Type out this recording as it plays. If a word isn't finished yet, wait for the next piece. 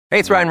Hey,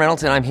 it's Ryan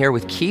Reynolds, and I'm here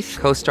with Keith,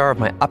 co-star of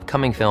my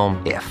upcoming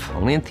film, If,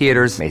 only in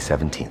theaters May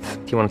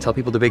 17th. Do you want to tell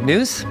people the big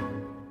news?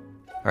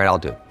 All right, I'll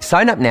do it.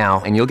 Sign up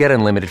now and you'll get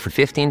unlimited for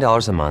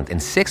 $15 a month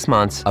and 6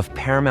 months of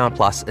Paramount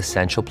Plus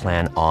Essential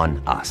Plan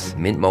on us.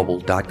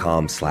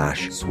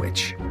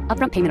 MintMobile.com/switch.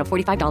 Upfront payment of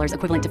 $45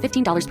 equivalent to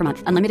 $15 per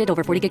month. Unlimited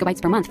over 40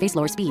 gigabytes per month. Face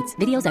lower speeds.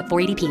 Videos at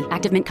 480p.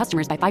 Active Mint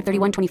customers by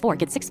 531.24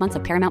 get 6 months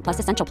of Paramount Plus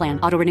Essential Plan.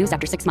 Auto renews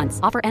after 6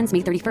 months. Offer ends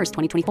May 31st,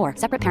 2024.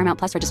 Separate Paramount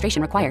Plus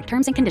registration required.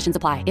 Terms and conditions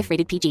apply if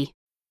rated PG.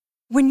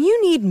 When you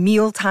need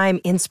mealtime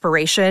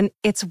inspiration,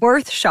 it's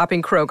worth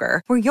shopping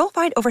Kroger, where you'll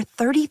find over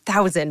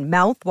 30,000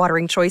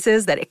 mouth-watering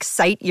choices that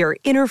excite your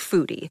inner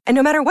foodie. And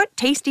no matter what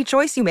tasty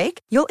choice you make,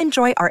 you'll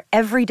enjoy our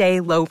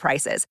everyday low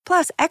prices,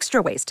 plus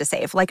extra ways to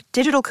save, like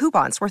digital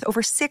coupons worth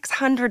over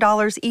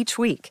 $600 each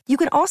week. You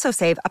can also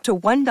save up to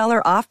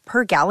 $1 off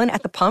per gallon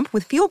at the pump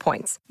with fuel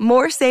points.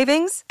 More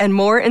savings and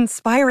more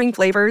inspiring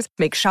flavors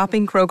make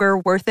shopping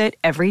Kroger worth it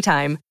every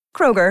time.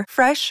 Kroger,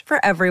 fresh for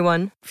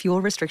everyone.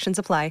 Fuel restrictions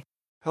apply.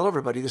 Hello,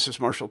 everybody. This is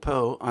Marshall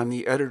Poe. I'm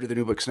the editor of the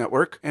New Books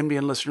Network.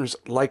 NBN listeners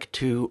like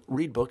to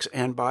read books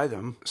and buy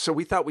them. So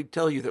we thought we'd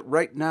tell you that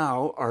right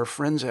now, our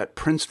friends at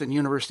Princeton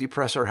University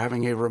Press are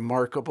having a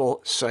remarkable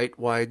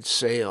site-wide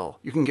sale.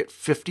 You can get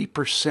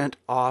 50%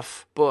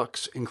 off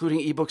books,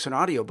 including ebooks and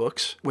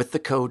audiobooks, with the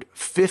code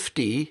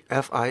 50,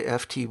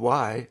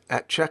 F-I-F-T-Y,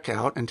 at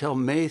checkout until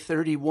May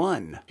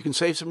 31. You can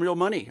save some real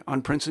money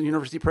on Princeton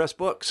University Press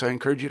books. I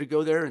encourage you to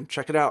go there and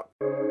check it out.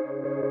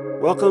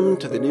 Welcome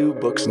to the New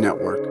Books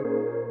Network.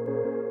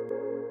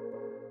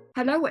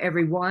 Hello,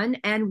 everyone,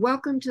 and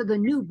welcome to the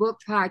New Book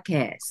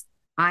Podcast.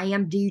 I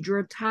am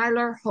Deidre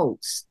Tyler,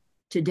 host.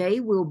 Today,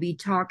 we'll be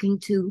talking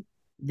to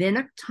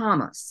Vinod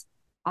Thomas,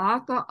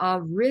 author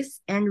of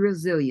Risk and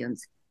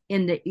Resilience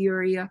in the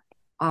Area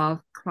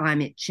of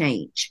Climate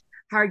Change.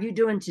 How are you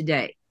doing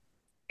today?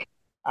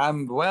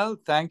 I'm well,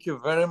 thank you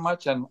very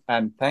much, and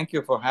thank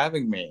you for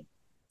having me.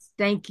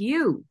 Thank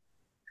you.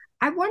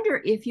 I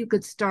wonder if you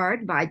could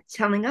start by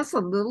telling us a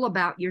little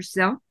about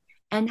yourself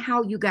and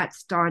how you got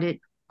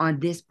started on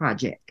this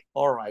project.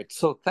 All right.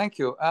 So thank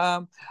you.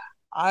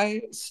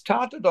 I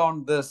started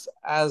on this,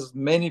 as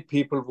many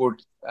people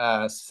would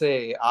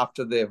say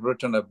after they've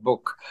written a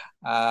book,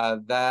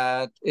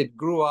 that it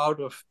grew out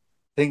of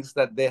things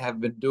that they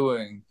have been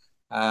doing,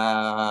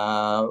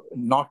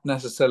 not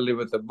necessarily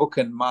with a book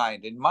in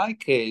mind. In my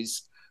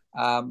case,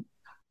 I'm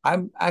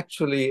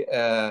actually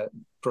a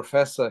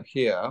professor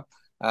here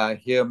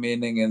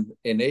meaning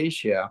in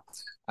Asia,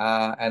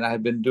 and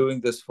I've been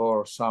doing this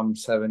for some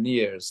 7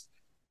 years.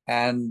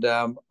 And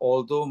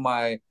although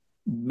my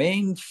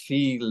main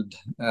field,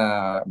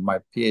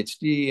 my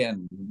PhD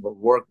and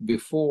work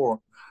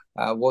before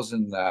was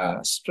in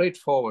straight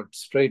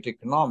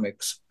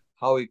economics,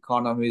 how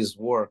economies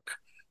work,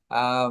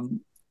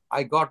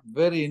 I got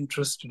very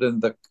interested in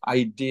the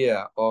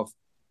idea of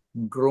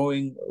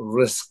growing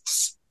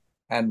risks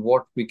and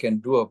what we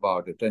can do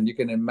about it. And you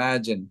can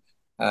imagine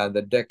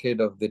the decade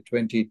of the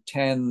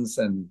 2010s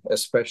and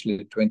especially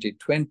the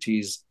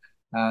 2020s,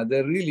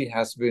 there really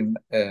has been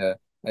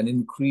an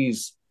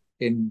increase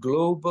in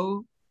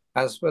global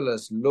as well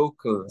as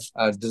local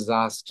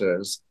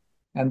disasters.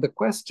 And the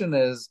question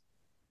is,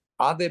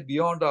 are they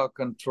beyond our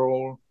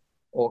control,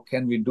 or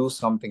can we do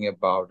something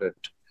about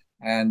it?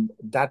 And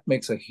that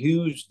makes a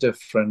huge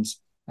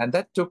difference. And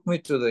that took me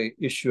to the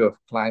issue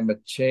of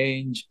climate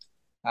change,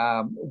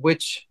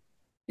 which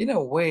in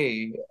a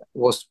way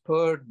was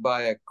spurred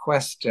by a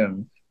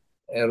question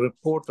a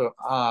reporter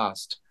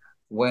asked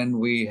when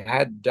we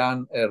had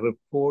done a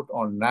report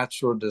on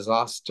natural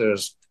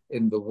disasters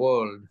in the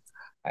world,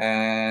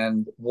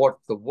 and what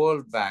the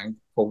World Bank,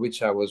 for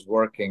which I was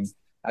working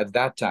at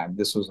that time,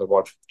 this was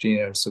about 15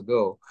 years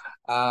ago,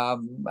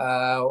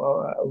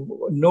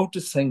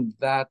 noticing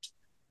that,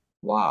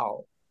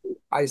 wow,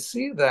 I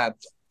see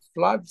that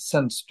floods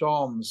and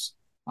storms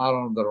are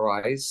on the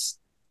rise,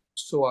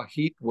 so are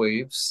heat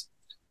waves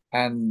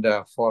and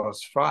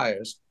forest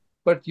fires,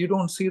 but you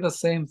don't see the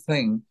same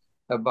thing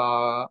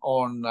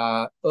on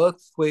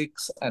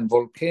earthquakes and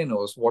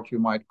volcanoes, what you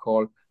might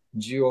call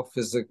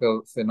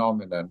geophysical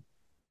phenomenon.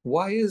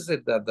 Why is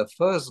it that the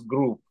first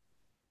group,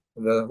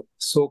 the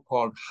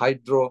so-called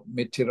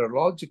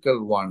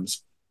hydrometeorological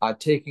ones, are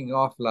taking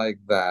off like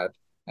that,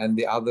 and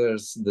the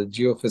others, the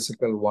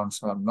geophysical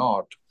ones, are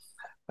not?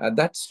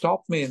 That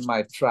stopped me in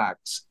my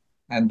tracks.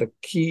 And the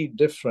key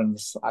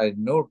difference I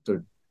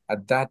noted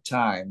at that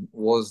time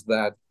was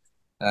that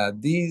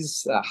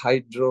these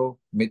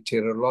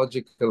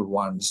hydrometeorological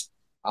ones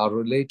are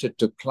related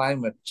to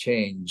climate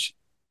change,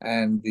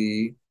 and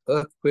the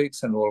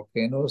earthquakes and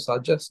volcanoes are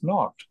just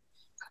not.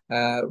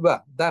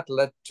 Well, that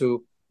led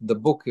to the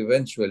book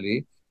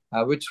eventually,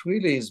 which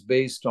really is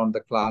based on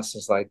the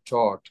classes I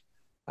taught,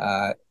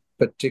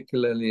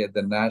 particularly at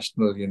the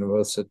National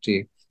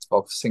University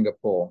of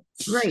Singapore.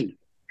 Great.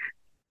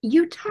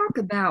 You talk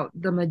about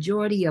the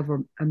majority of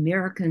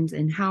Americans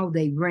and how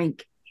they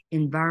rank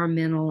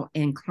environmental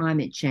and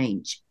climate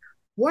change.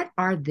 What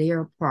are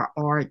their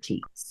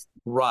priorities?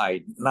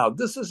 Right. Now,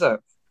 this is a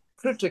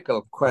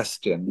critical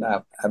question.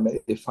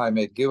 If I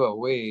may give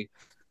away,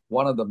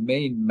 one of the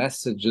main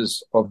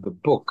messages of the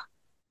book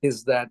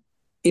is that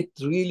it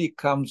really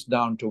comes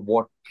down to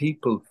what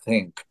people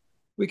think.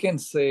 We can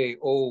say,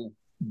 oh,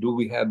 do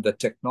we have the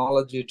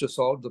technology to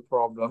solve the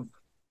problem?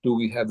 Do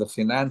we have the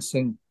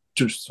financing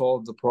to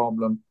solve the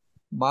problem?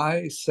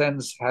 My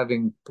sense,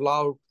 having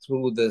plowed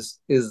through this,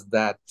 is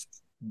that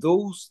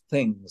those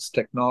things,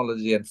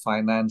 technology and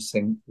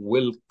financing,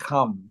 will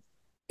come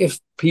if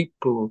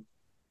people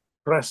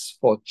press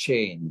for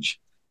change.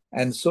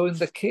 And so in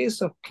the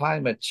case of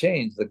climate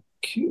change,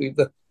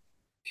 the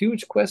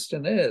huge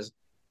question is,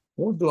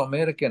 what do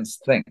Americans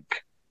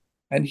think?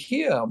 And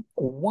here,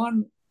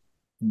 one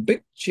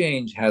big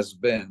change has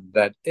been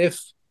that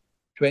if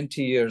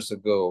 20 years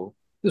ago,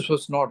 this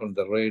was not on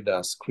the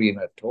radar screen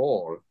at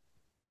all,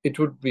 it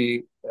would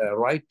be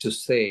right to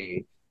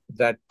say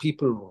that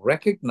people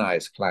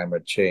recognize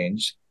climate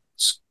change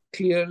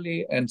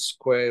clearly and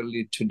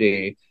squarely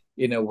today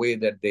in a way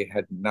that they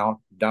had not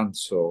done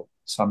so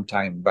some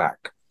time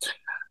back.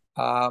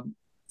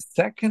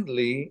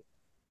 Secondly,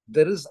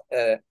 there is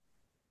a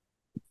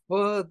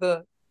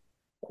further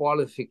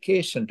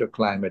qualification to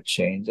climate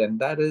change, and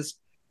that is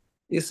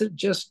it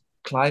just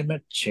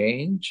climate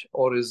change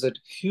or is it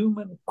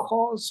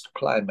human-caused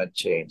climate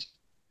change?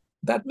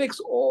 That makes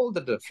all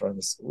the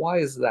difference. Why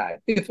is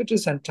that? If it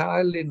is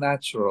entirely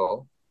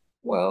natural,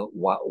 well,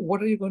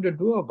 what are you going to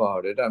do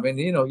about it? I mean,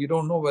 you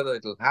don't know whether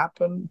it'll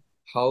happen,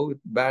 how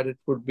bad it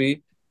would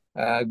be.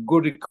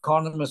 Good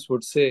economists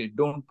would say,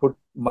 don't put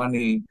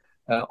money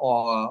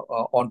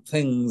on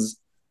things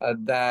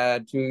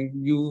that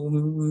you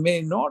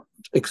may not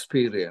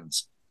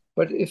experience.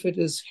 But if it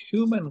is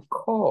human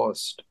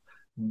caused,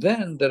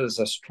 then there is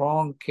a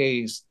strong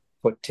case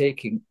for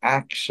taking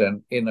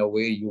action in a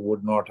way you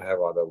would not have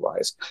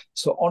otherwise.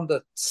 So on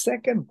the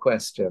second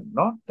question,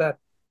 not that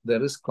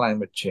there is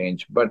climate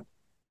change, but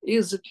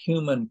is it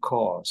human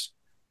caused?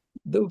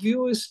 The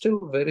view is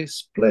still very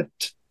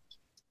split.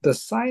 The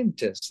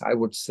scientists, I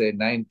would say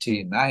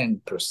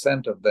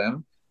 99% of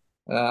them,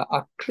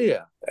 are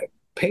clear,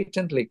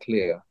 patently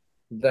clear,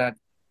 that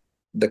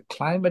the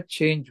climate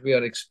change we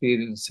are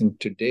experiencing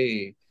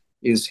today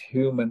is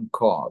human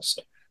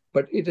caused.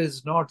 But it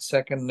is not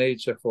second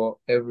nature for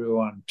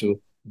everyone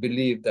to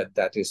believe that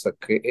that is the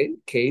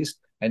case.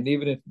 And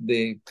even if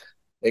they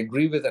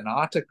agree with an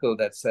article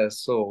that says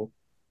so,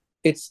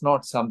 it's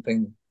not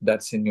something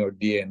that's in your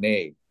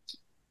DNA.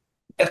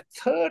 A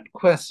third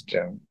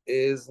question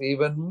is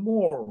even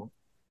more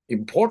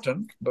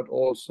important, but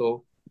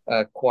also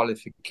a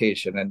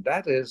qualification. And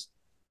that is,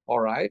 all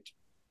right,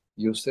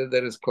 you say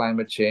there is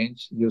climate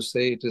change, you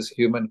say it is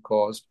human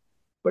caused,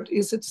 but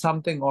is it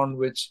something on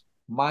which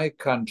my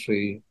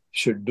country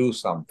should do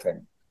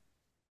something?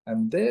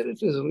 And there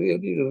it is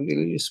really,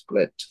 really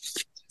split,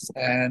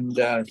 and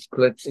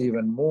split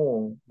even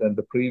more than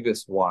the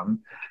previous one.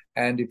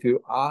 And if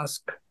you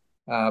ask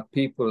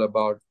people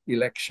about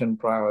election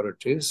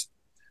priorities,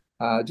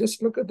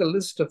 just look at the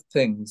list of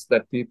things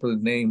that people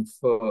name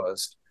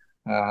first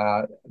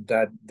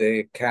that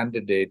their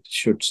candidate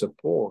should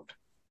support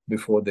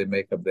before they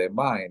make up their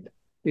mind.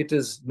 It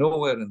is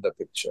nowhere in the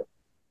picture.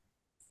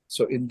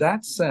 So in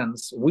that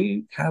sense,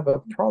 we have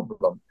a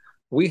problem.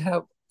 We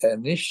have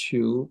an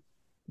issue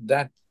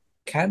that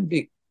can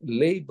be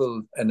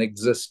labeled an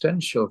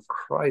existential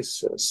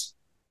crisis.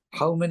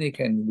 How many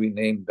can we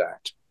name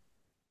that?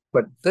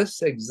 But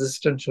this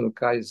existential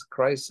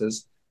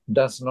crisis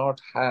does not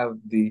have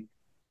the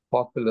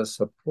popular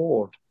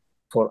support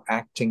for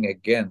acting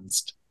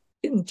against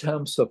in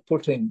terms of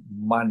putting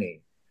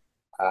money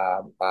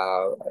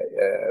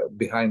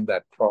behind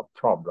that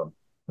problem.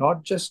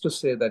 Not just to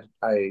say that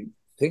I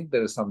think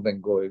there is something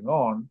going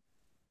on.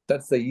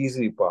 That's the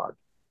easy part.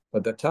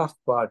 But the tough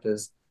part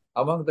is,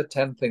 among the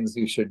 10 things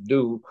you should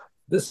do,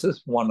 this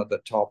is one of the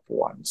top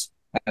ones.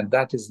 And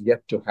that is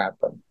yet to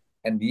happen.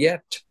 And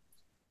yet,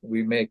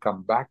 we may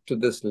come back to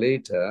this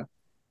later,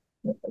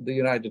 the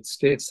United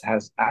States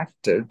has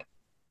acted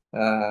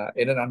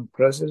in an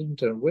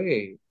unprecedented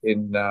way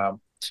in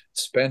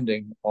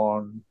spending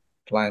on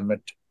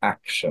climate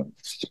action.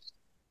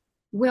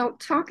 Well,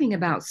 talking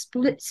about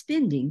split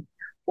spending,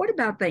 what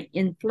about the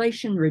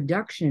Inflation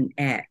Reduction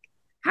Act?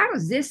 How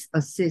does this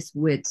assist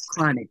with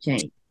climate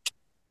change?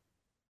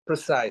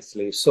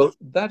 Precisely. So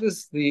that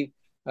is the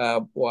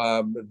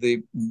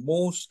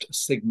most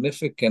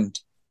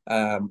significant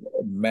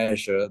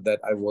measure that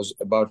I was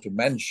about to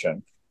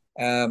mention.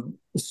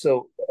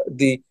 So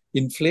the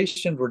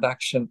Inflation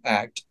Reduction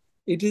Act,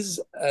 it is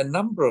a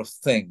number of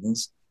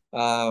things.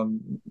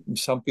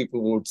 Some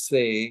people would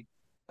say,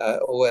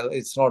 well,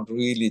 it's not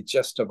really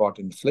just about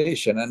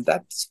inflation, and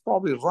that's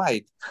probably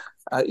right.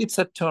 It's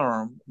a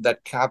term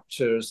that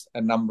captures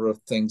a number of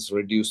things,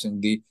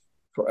 reducing the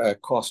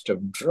cost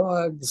of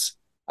drugs,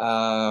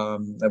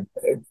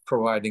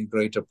 providing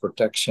greater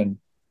protection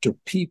to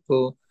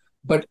people.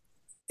 But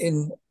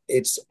in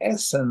its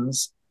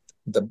essence,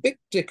 the big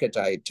ticket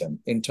item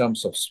in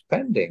terms of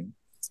spending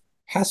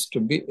has to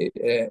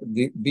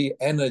be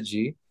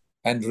energy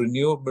and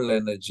renewable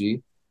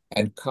energy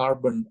and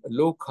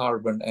low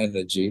carbon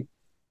energy,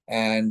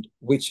 and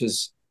which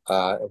is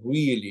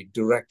really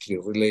directly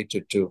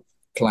related to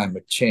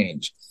climate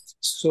change.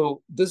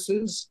 So this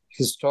is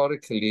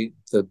historically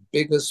the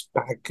biggest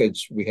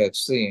package we have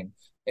seen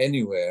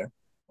anywhere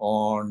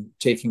on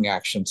taking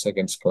actions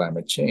against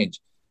climate change.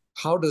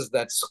 How does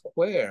that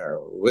square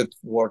with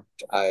what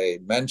I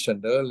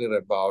mentioned earlier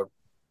about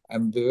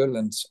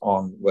ambivalence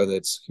on whether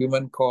it's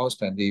human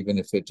cost, and even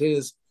if it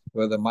is,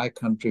 whether my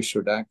country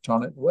should act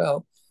on it?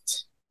 Well,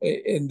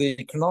 in the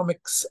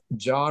economics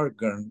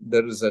jargon,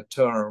 there is a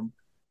term,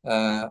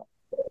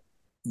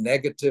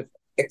 negative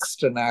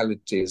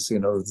externalities,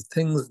 the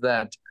things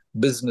that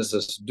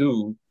businesses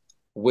do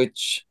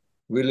which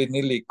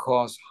willy-nilly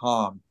cause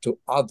harm to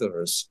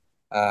others.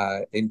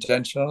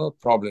 Intentional,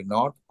 probably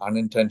not.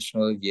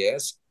 Unintentional,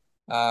 yes.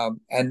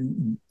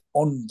 And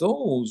on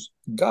those,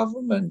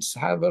 governments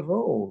have a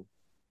role.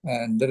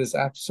 And there is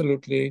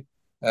absolutely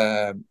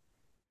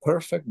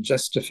perfect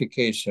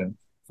justification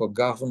for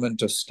government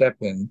to step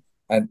in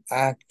and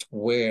act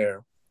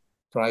where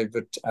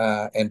private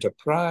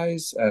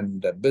enterprise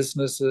and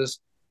businesses,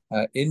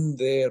 in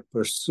their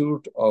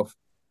pursuit of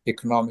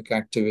economic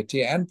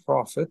activity and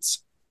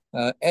profits,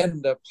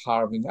 end up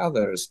harming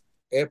others.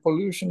 Air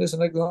pollution is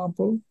an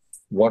example,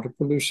 water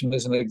pollution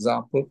is an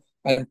example,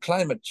 and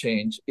climate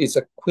change is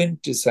a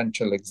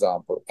quintessential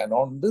example. And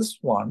on this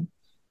one,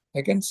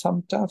 against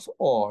some tough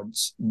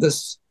odds,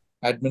 this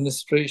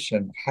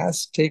administration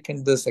has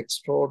taken this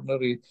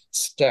extraordinary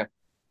step,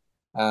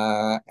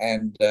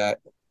 and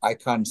I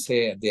can't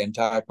say the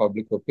entire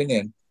public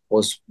opinion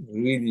was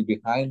really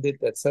behind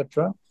it,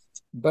 etc.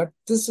 But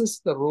this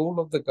is the role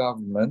of the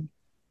government.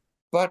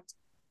 But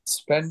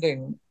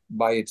spending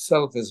by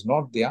itself is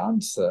not the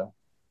answer.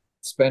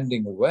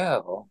 Spending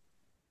well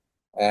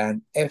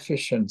and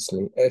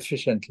efficiently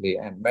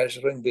and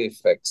measuring the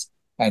effects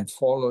and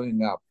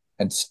following up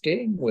and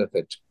staying with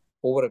it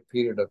over a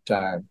period of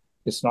time.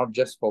 It's not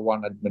just for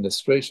one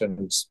administration,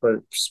 it's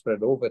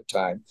spread over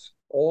time.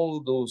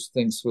 All those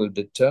things will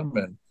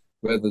determine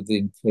whether the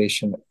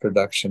Inflation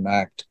Reduction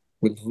Act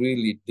will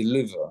really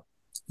deliver.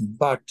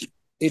 But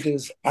it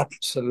is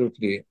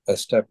absolutely a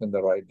step in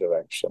the right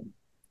direction.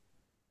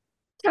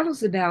 Tell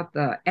us about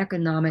the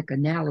economic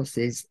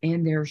analysis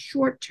and their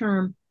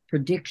short-term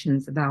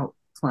predictions about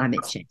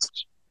climate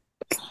change.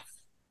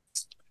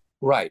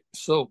 Right.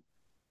 So,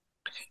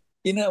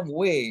 in a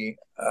way,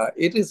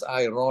 it is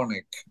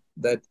ironic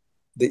that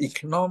the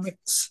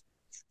economics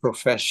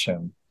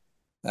profession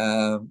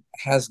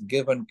has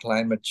given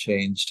climate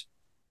change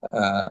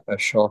a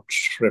short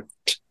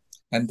shrift.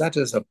 And that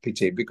is a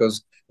pity,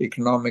 because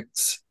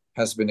economics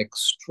has been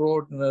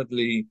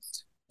extraordinarily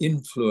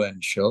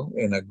influential,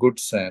 in a good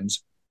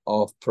sense,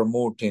 of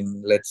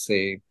promoting, let's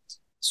say,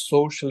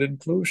 social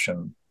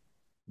inclusion,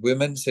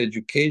 women's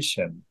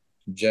education,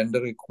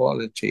 gender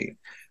equality,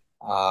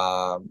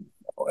 and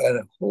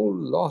a whole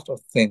lot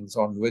of things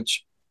on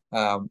which,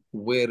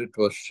 where it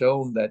was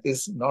shown that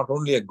is not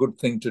only a good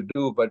thing to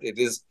do, but it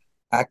is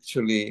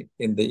actually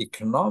in the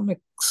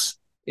economics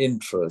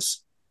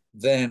interest,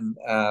 then,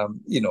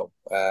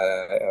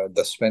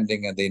 the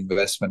spending and the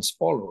investments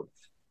followed.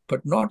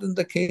 But not in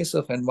the case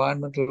of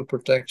environmental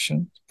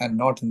protection and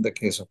not in the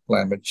case of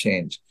climate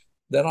change.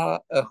 There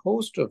are a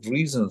host of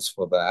reasons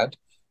for that.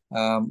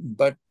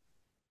 But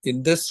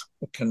in this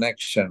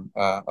connection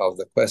of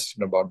the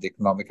question about the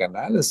economic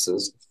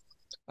analysis,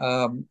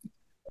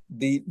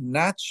 the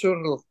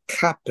natural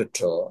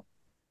capital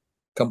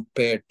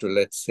compared to,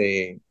 let's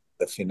say,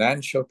 the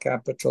financial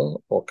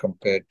capital, or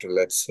compared to,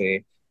 let's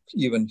say,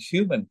 even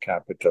human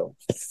capital,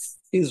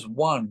 is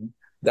one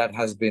that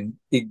has been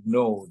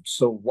ignored.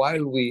 So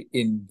while we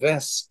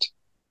invest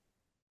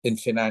in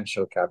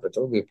financial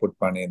capital, we put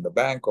money in the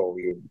bank, or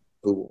we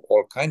do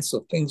all kinds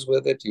of things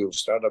with it, you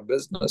start a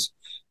business,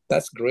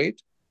 that's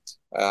great.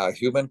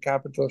 Human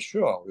capital,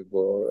 sure, we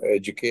go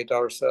educate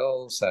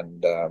ourselves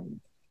and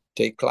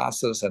take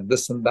classes and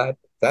this and that,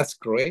 that's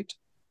great.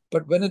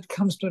 But when it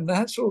comes to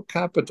natural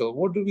capital,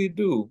 what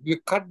do? We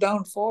cut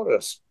down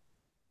forests.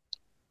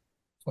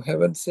 For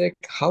heaven's sake,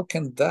 how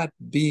can that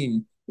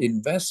be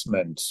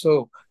investment?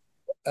 So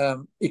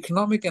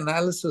economic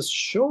analysis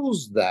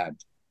shows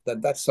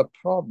that's a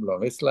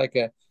problem. It's like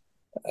a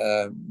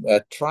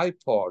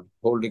tripod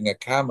holding a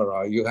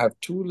camera. You have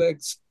two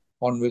legs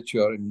on which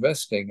you are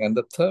investing, and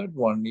the third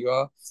one you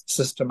are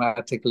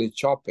systematically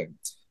chopping.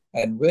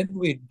 And when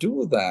we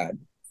do that,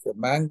 the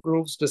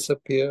mangroves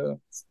disappear,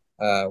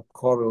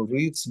 coral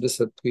reefs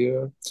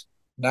disappear,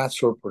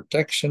 natural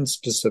protections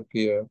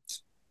disappear,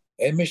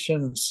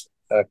 emissions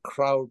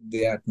crowd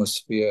the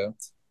atmosphere,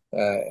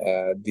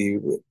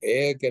 the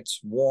air gets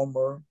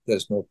warmer,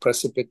 there's more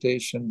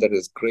precipitation, there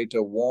is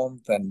greater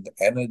warmth and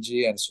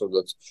energy, and so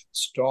the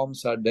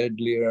storms are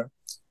deadlier.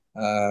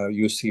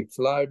 You see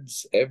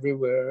floods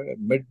everywhere,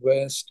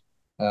 Midwest,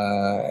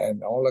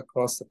 and all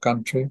across the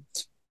country.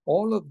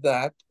 All of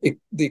that,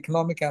 the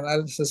economic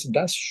analysis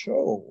does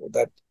show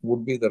that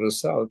would be the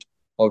result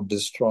of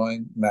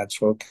destroying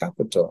natural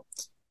capital.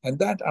 And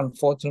that,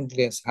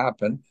 unfortunately, has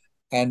happened.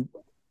 And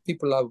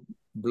people are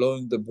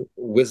blowing the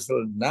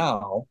whistle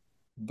now,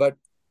 but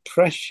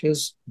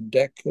precious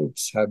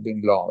decades have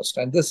been lost.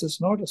 And this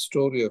is not a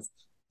story of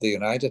the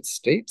United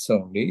States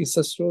only. It's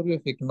a story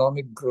of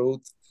economic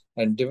growth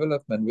and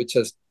development, which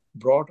has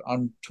brought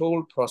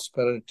untold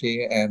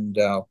prosperity and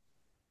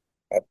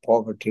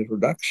poverty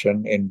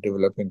reduction in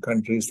developing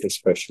countries,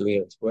 especially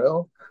as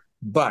well.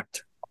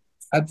 But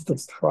at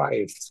the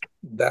price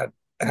that,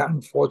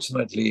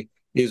 unfortunately,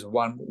 is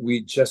one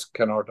we just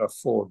cannot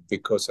afford,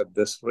 because at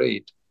this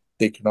rate,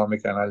 the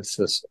economic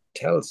analysis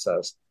tells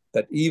us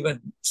that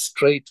even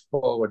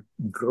straightforward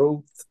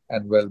growth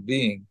and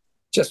well-being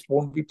just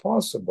won't be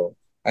possible.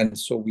 And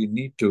so we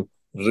need to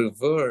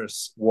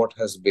reverse what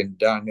has been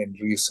done in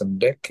recent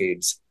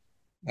decades.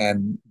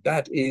 And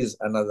that is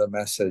another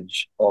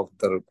message of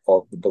the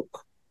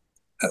book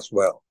as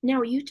well.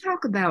 Now, you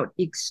talk about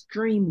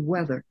extreme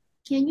weather.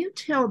 Can you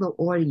tell the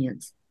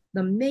audience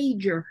the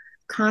major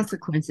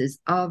consequences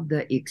of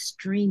the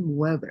extreme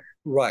weather?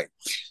 Right.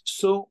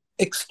 So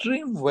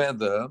extreme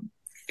weather,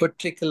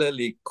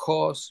 particularly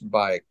caused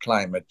by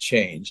climate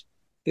change,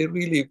 they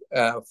really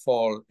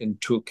fall in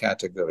two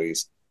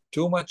categories: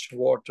 too much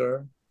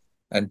water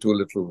and too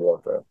little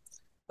water.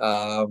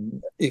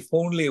 If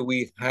only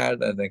we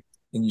had an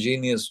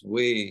ingenious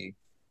way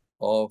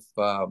of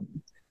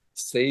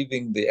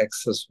saving the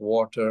excess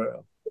water,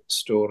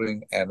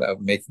 storing and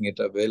making it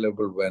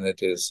available when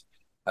it is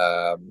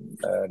a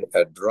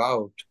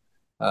drought,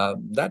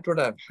 that would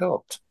have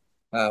helped.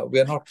 We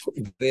are not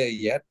there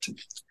yet,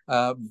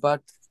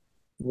 but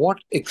what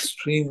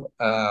extreme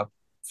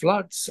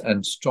floods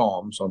and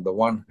storms, on the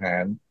one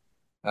hand,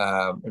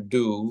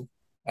 do,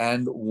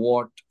 and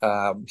what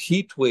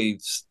heat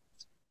waves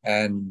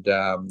and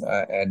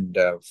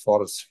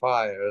forest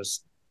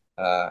fires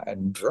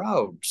and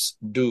droughts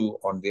do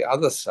on the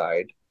other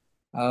side,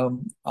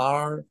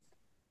 are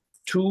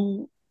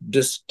two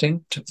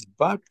distinct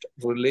but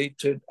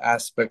related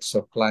aspects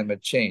of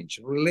climate change.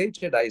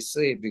 Related, I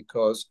say,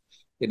 because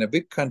in a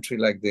big country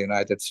like the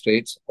United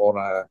States, or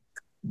a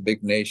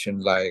big nation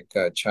like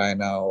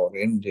China or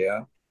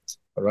India,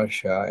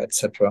 Russia,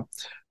 etc.,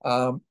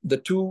 the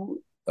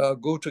two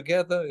go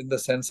together in the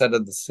sense that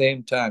at the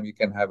same time you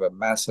can have a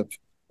massive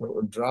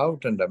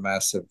drought and a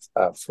massive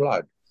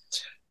flood.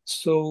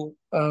 So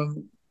I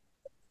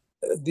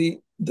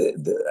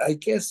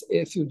guess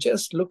if you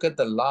just look at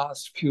the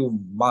last few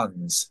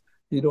months,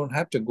 you don't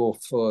have to go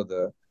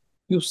further.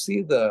 You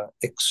see the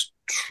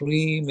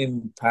extreme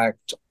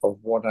impact of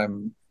what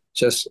I'm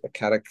just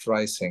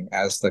characterizing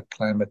as the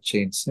climate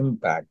change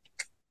impact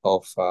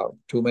of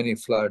too many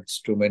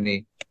floods, too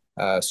many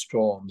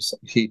storms,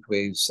 heat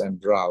waves, and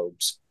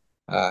droughts,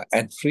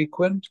 and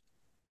frequent,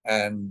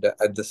 and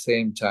at the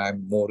same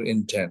time more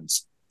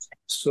intense.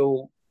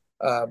 So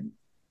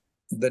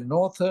the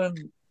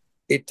northern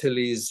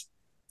Italy's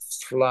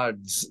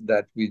floods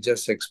that we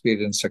just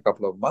experienced a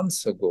couple of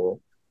months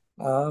ago,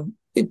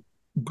 it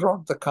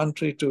brought the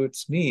country to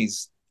its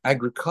knees.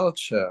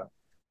 Agriculture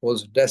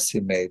was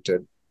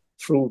decimated.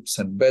 Fruits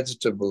and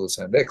vegetables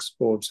and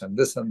exports and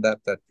this and that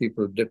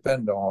people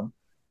depend on,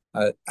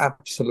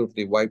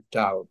 absolutely wiped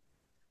out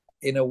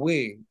in a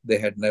way they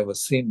had never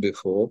seen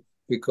before,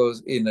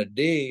 because in a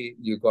day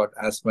you got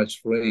as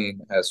much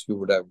rain as you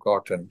would have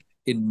gotten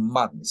in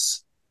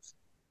months.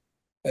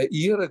 A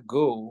year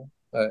ago,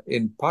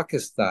 in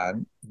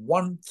Pakistan,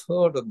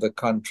 1/3 of the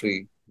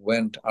country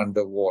went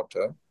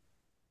underwater,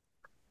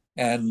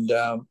 and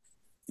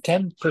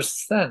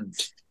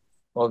 10%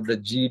 of the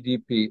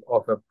GDP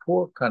of a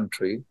poor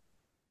country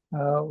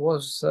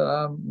was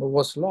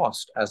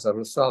lost as a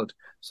result.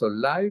 So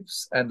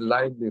lives and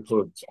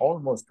livelihoods,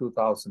 almost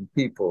 2,000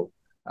 people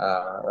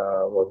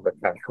was the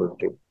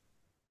casualty.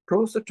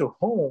 Closer to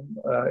home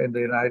in the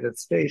United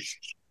States,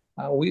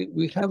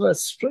 we have a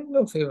string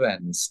of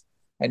events,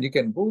 and you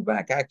can go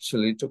back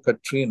actually to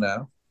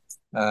Katrina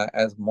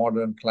as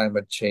modern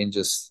climate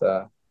change's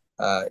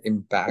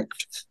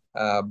impact.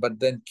 But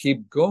then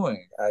keep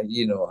going,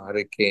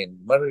 Hurricane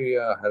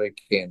Maria,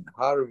 Hurricane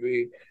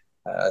Harvey,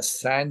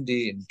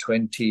 Sandy in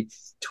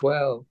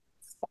 2012.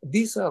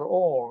 These are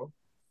all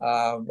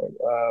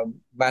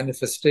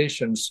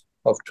manifestations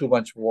of too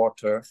much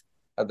water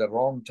at the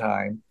wrong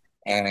time,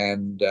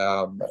 and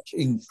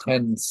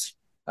intense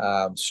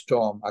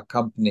storm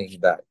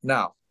accompanying that.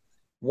 Now,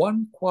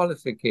 one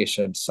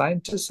qualification: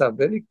 scientists are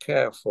very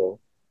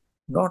careful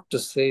not to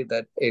say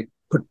that a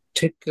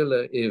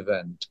particular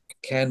event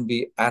can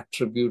be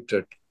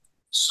attributed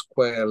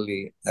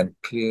squarely and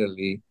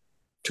clearly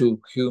to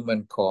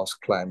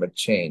human-caused climate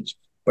change.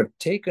 But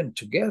taken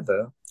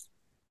together,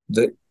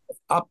 the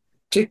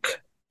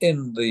uptick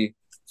in the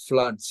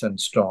floods and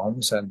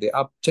storms and the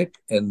uptick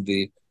in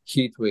the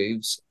heat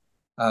waves,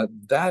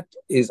 that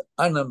is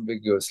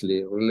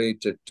unambiguously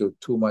related to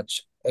too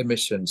much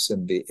emissions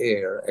in the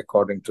air,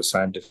 according to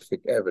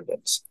scientific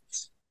evidence.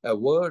 A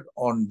word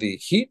on the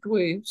heat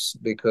waves,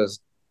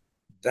 because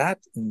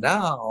that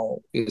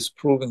now is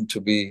proving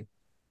to be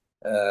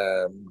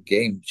a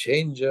game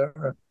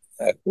changer.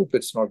 I hope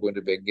it's not going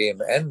to be a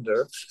game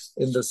ender,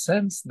 in the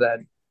sense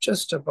that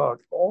just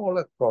about all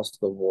across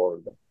the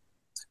world,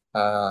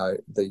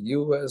 the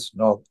US,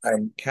 North,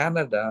 and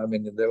Canada. I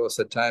mean, there was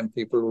a time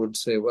people would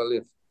say, well,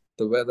 if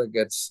the weather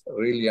gets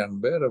really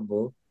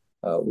unbearable,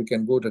 we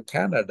can go to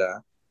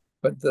Canada.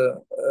 But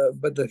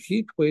the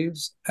heat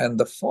waves and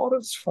the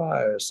forest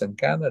fires in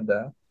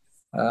Canada,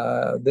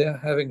 they are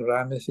having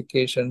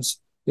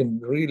ramifications in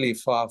really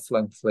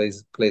far-flung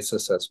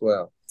places as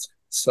well.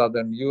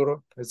 Southern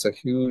Europe is a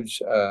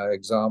huge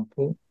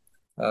example.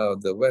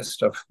 The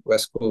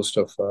west coast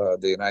of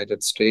the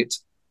United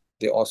States,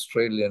 the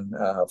Australian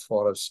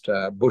forest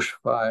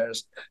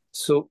bushfires.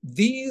 So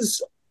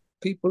these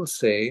people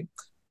say,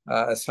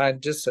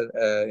 scientists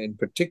in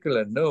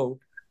particular note,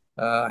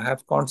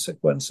 have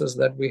consequences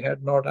that we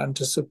had not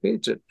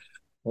anticipated.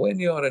 When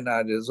you're in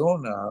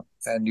Arizona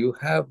and you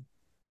have,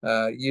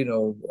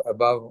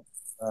 above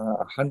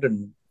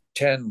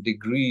 110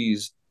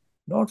 degrees,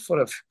 not for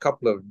a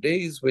couple of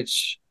days,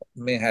 which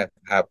may have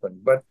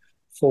happened, but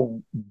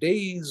for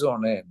days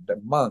on end,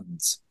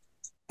 months.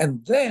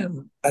 And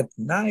then at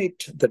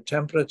night, the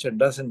temperature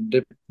doesn't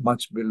dip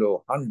much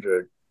below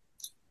 100.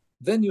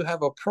 Then you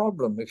have a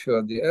problem if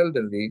you're the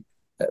elderly.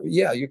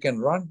 Yeah, you can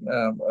run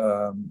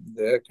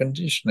the air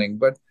conditioning,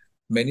 but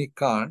many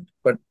can't.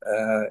 But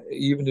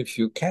even if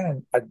you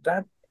can, at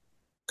that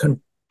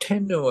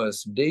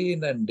continuous day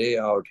in and day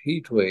out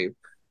heat wave,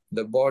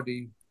 the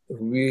body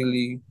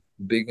really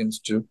begins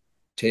to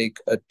take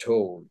a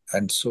toll.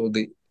 And so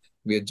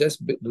we are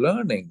just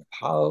learning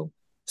how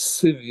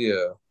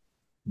severe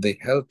the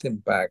health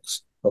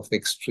impacts of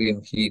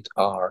extreme heat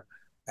are.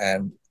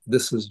 And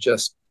this is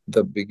just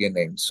the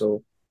beginning.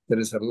 So there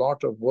is a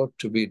lot of work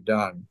to be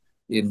done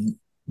in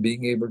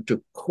being able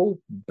to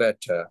cope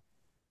better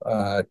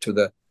to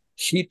the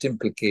heat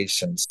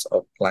implications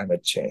of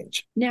climate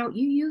change. Now,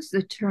 you use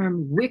the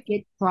term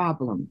wicked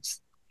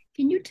problems.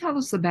 Can you tell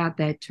us about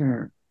that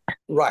term?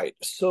 Right.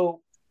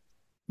 So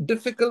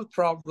difficult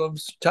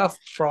problems, tough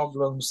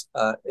problems,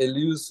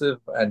 elusive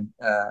and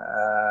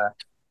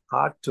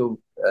hard to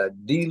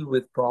deal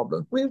with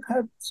problems. We've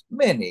had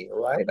many,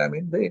 right? I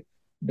mean,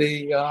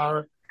 they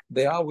are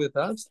with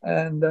us,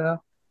 and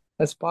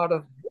as part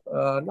of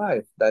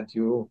life that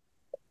you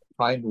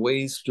find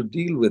ways to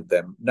deal with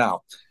them.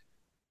 Now,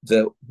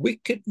 the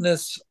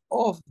wickedness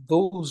of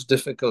those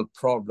difficult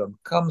problems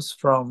comes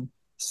from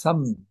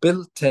some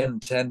built-in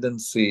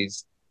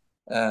tendencies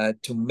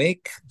to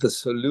make the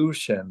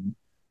solution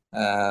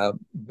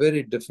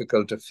very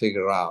difficult to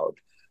figure out.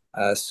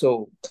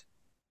 So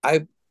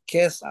I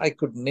guess I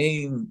could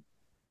name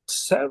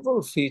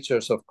several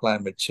features of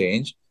climate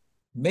change.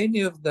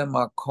 Many of them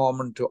are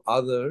common to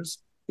others.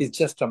 It's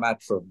just a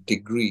matter of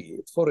degree.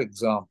 For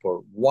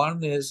example,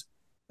 one is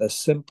a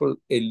simple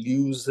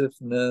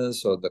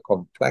elusiveness or the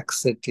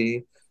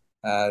complexity,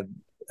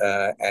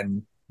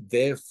 and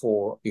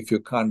therefore, if you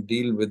can't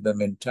deal with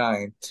them in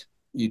time,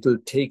 it will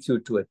take you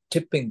to a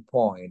tipping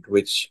point,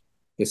 which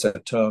is a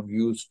term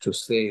used to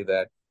say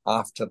that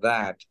after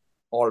that,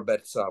 all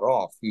bets are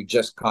off. You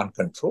just can't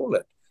control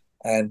it.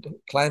 And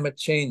climate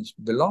change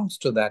belongs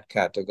to that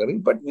category,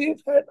 but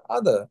we've had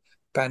other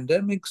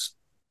pandemics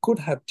could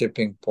have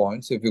tipping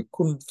points if you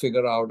couldn't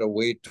figure out a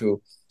way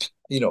to,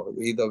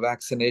 either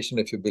vaccination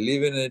if you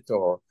believe in it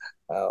or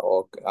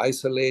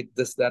isolate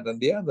this, that, and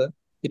the other.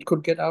 It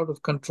could get out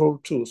of control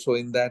too. So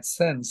in that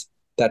sense,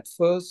 that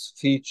first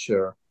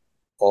feature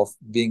of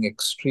being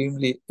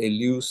extremely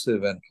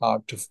elusive and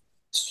hard to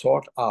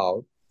sort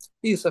out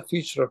is a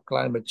feature of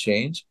climate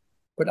change.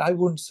 But I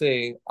wouldn't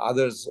say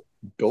others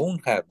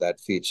don't have that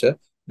feature.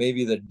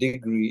 Maybe the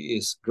degree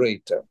is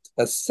greater.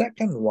 A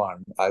second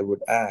one I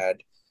would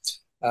add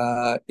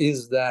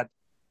is that,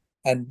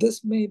 and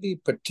this may be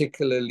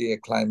particularly a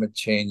climate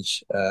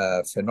change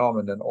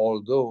phenomenon,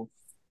 although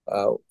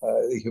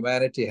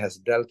humanity has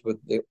dealt with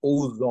the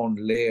ozone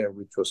layer,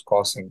 which was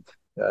causing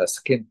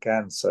skin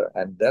cancer,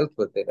 and dealt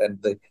with it.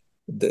 And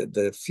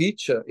the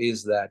feature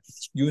is that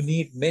you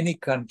need many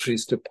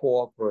countries to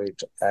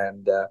cooperate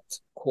and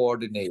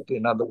coordinate.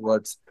 In other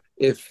words,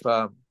 if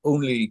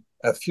only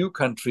a few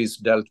countries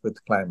dealt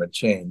with climate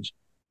change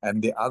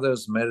and the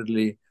others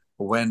merely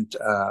went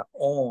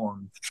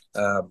on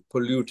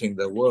polluting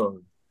the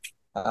world,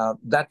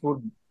 that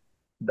wouldn't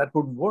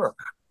work.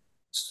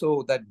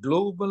 So that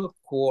global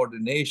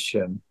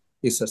coordination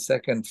is a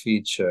second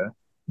feature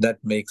that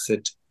makes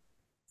it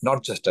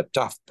not just a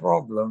tough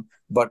problem,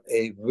 but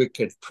a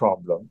wicked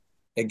problem.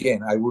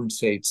 Again, I wouldn't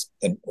say it's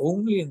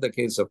only in the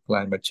case of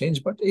climate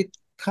change, but it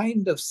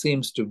kind of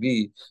seems to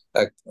be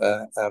a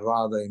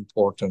rather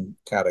important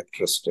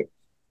characteristic.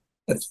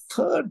 A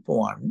third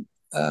one,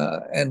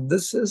 and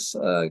this is,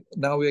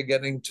 now we're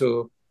getting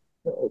to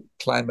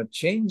climate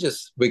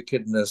change's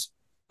wickedness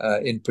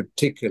in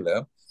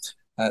particular,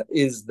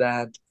 is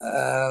that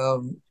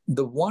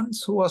the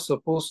ones who are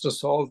supposed to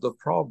solve the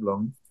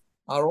problem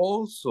are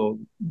also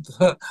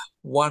the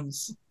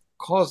ones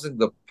causing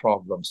the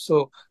problem.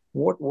 So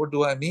what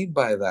do I mean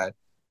by that?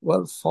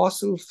 Well,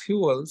 fossil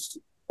fuels,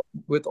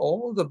 with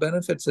all the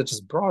benefits it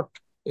has brought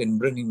in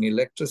bringing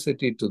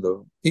electricity to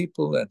the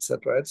people,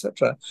 etc.,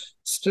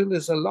 still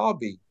is a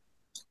lobby.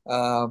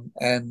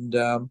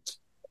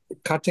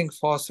 cutting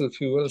fossil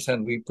fuels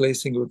and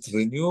replacing with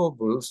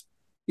renewables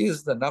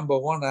is the number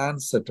one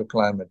answer to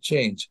climate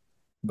change.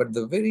 But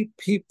the very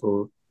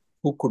people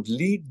who could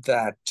lead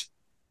that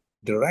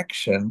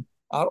direction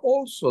are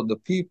also the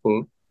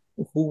people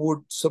who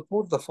would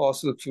support the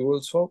fossil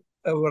fuels for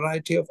a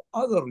variety of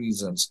other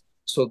reasons.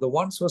 So the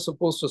ones who are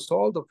supposed to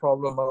solve the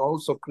problem are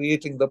also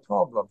creating the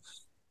problem.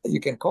 You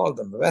can call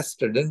them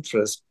vested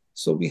interest.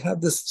 So we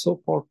have this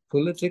so-called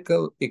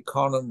political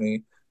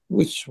economy,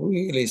 which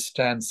really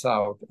stands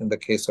out in the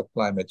case of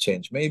climate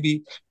change.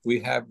 Maybe we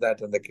have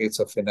that in the case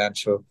of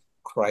financial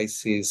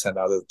crises and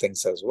other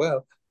things as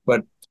well,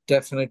 but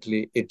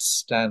definitely it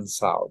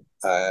stands out.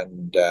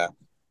 And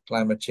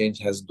climate change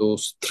has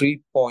those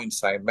 3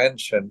 points I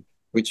mentioned,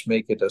 which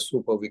make it a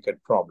super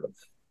wicked problem.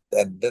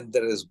 And then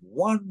there is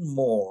one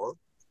more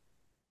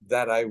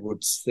that I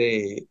would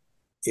say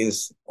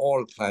is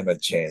all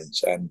climate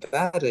change. And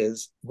that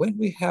is when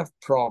we have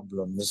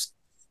problems,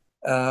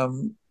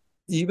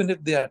 even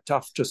if they are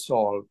tough to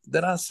solve,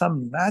 there are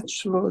some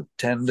natural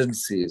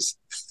tendencies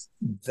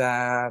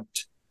that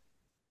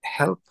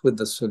help with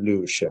the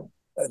solution.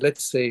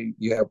 Let's say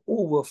you have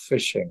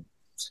overfishing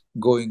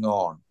going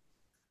on,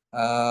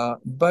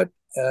 but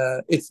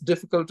it's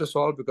difficult to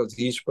solve because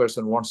each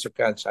person wants to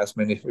catch as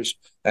many fish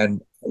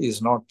and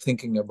is not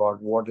thinking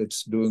about what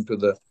it's doing to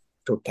the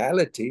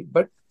totality.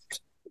 But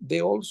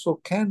they also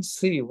can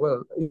see,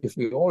 well, if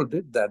we all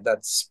did that,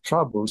 that's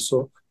trouble.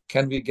 So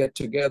can we get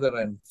together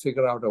and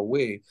figure out a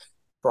way?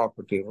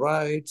 Property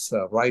rights,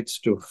 rights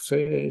to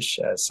fish,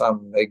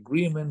 some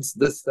agreements,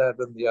 this, that,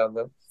 and the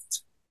other.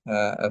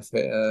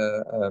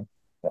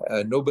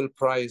 A Nobel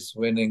Prize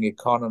winning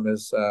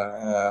economist,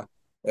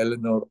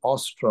 Elinor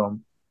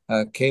Ostrom,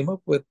 came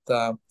up with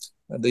the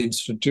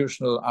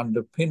institutional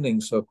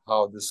underpinnings of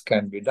how this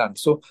can be done.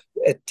 So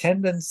a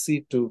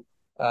tendency to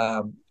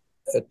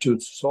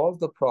solve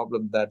the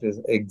problem that is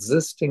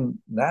existing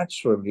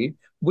naturally,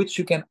 which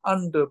you can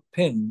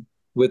underpin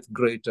with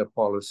greater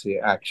policy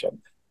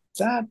action.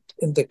 That,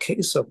 in the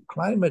case of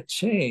climate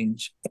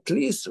change, at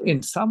least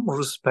in some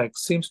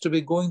respects, seems to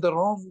be going the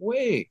wrong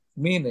way,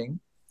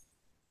 meaning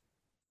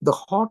the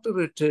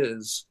hotter it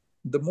is,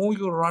 the more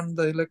you run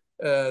the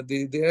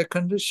air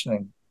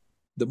conditioning.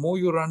 The more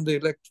you run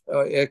the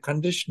air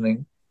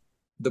conditioning,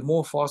 the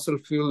more fossil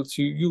fuels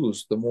you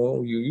use. The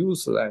more you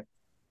use that,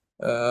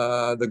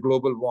 the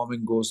global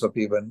warming goes up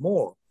even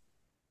more.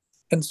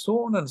 And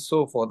so on and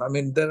so forth. I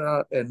mean, there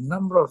are a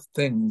number of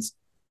things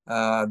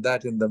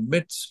that in the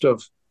midst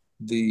of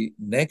the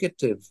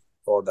negative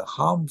or the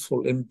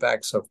harmful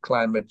impacts of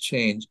climate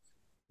change,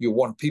 you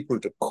want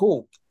people to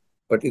cope.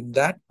 But in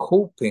that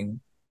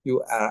coping,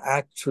 you are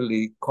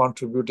actually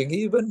contributing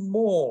even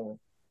more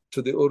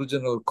to the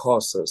original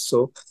causes.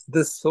 So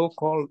this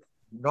so-called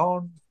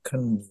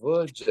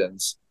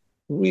non-convergence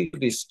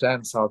really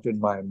stands out in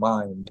my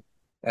mind.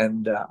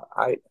 And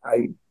I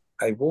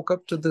woke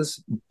up to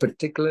this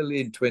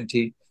particularly in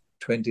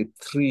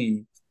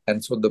 2023.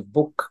 And so the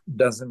book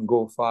doesn't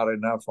go far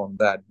enough on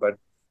that, but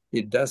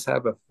it does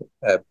have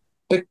a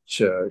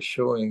picture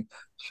showing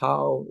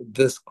how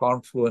this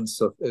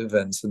confluence of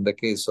events in the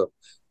case of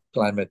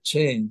climate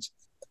change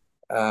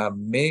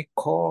may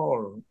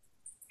call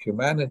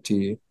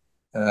humanity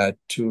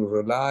to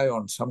rely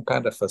on some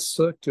kind of a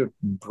circuit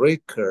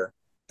breaker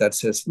that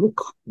says,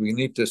 look, we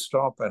need to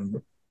stop and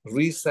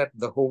reset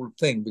the whole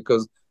thing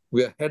because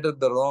we are headed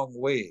the wrong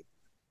way.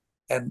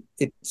 And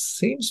it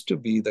seems to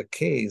be the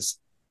case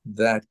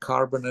that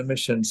carbon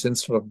emissions,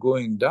 instead of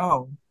going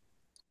down,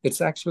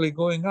 it's actually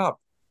going up.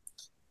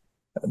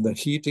 And the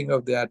heating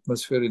of the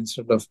atmosphere,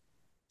 instead of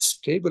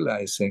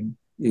stabilizing,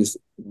 is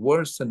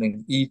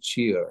worsening each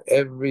year.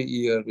 Every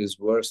year is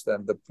worse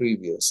than the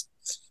previous.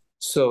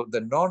 So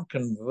the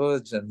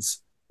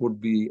non-convergence would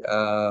be,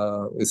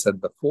 is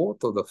it the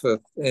fourth or the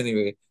fifth?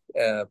 Anyway,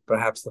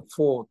 perhaps the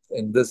fourth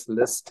in this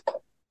list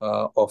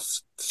of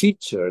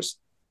features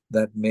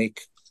that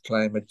make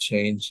climate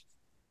change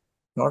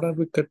not a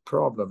wicked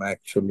problem,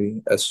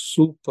 actually, a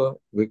super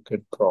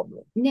wicked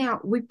problem.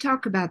 Now, we've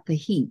talked about the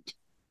heat.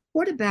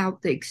 What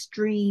about the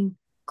extreme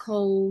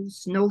cold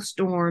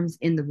snowstorms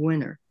in the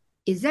winter?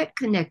 Is that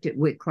connected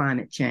with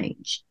climate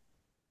change?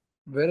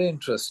 Very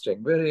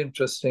interesting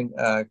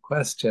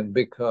question,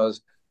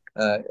 because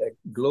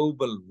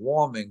global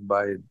warming,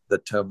 by the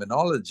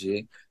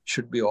terminology,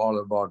 should be all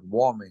about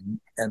warming.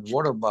 And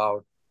what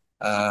about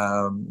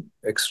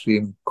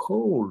extreme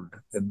cold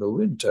in the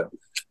winter?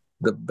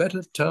 The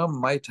better term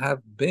might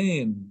have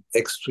been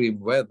extreme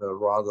weather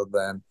rather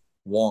than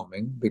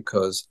warming,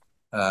 because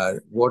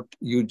what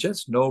you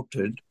just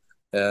noted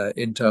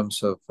in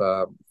terms of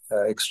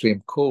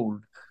extreme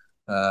cold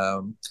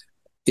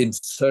in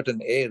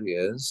certain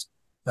areas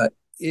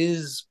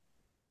is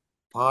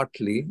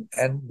partly,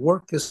 and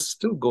work is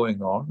still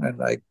going on,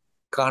 and I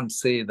can't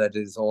say that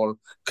is all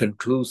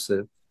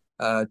conclusive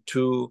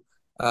to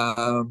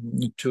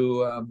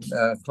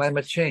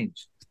climate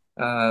change.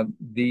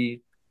 The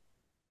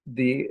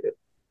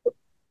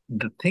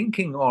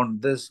thinking on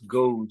this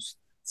goes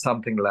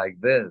something like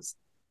this,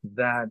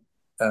 that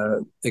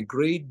a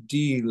great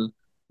deal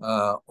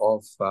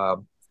of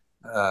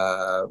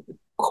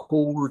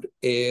cold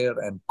air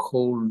and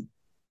cold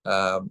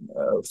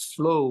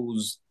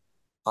flows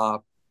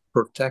are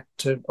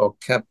protected or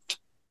kept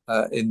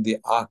in the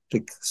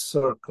Arctic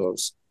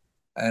circles.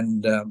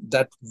 And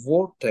that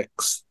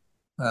vortex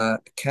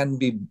can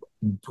be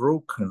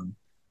broken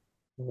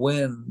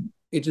when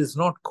it is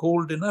not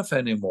cold enough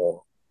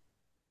anymore.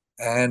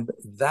 And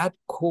that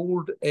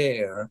cold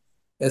air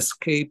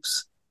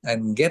escapes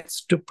and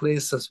gets to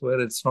places where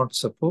it's not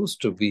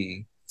supposed to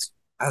be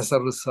as a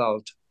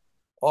result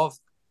of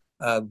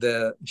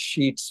the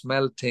sheets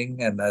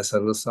melting and as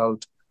a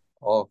result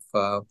of,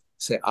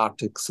 say,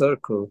 Arctic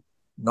Circle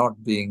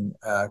not being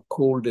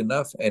cold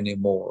enough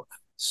anymore.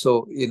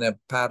 So in a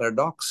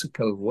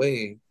paradoxical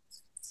way,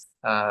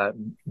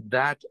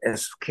 that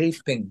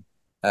escaping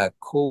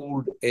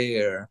cold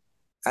air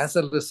as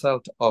a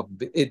result of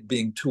it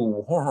being too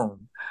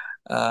warm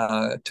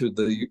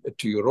to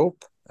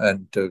Europe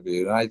and to the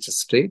United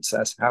States,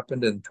 as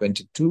happened in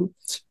 22,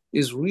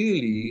 is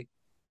really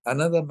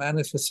another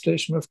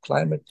manifestation of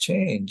climate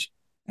change.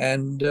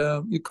 And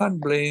you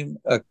can't blame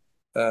a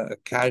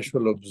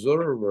casual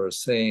observer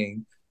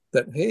saying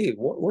that, hey,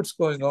 what's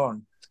going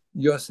on?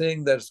 You're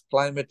saying there's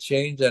climate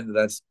change and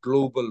that's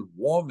global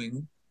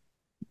warming.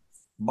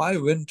 My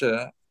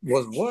winter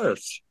was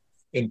worse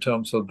in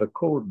terms of the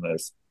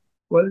coldness.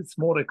 Well, it's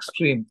more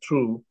extreme,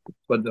 true,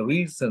 but the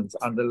reasons,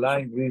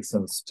 underlying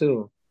reasons,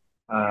 still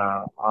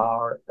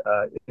are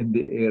in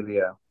the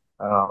area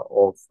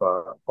of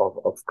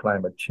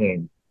climate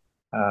change.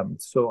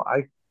 So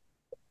I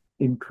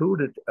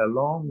included,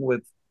 along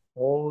with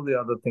all the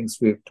other things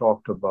we've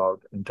talked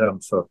about in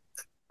terms of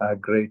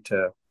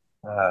greater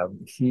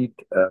heat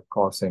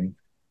causing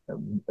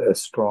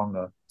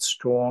stronger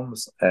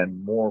storms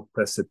and more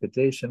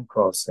precipitation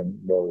causing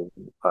more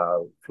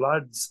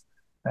floods,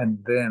 and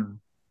then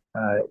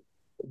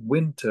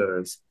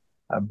winters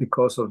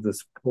because of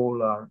this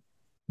polar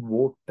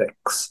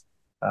vortex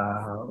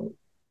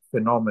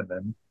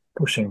phenomenon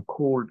pushing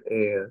cold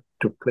air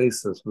to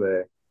places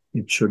where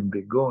it shouldn't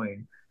be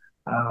going.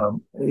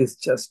 It's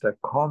just a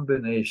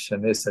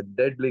combination, it's a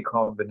deadly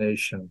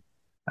combination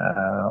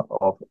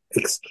of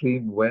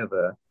extreme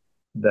weather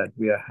that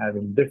we are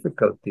having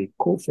difficulty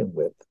coping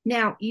with.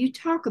 Now, you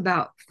talk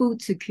about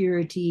food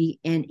security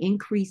and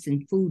increase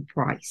in food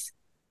price.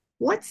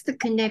 What's the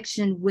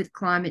connection with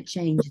climate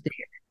change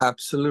there?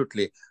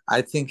 Absolutely.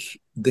 I think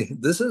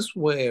this is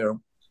where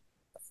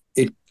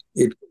it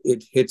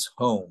hits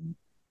home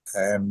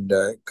and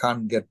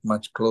can't get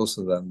much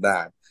closer than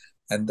that.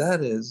 And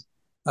that is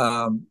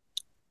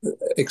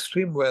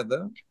extreme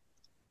weather,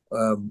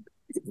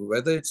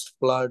 whether it's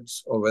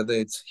floods or whether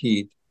it's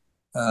heat,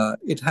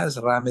 it has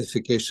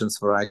ramifications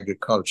for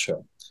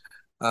agriculture.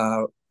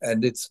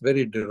 And it's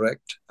very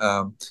direct.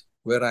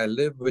 Where I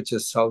live, which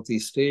is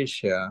Southeast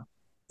Asia,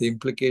 the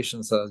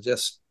implications are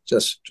just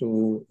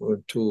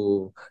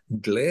too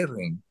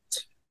glaring.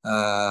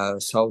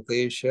 South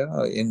Asia,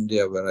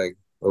 India, where I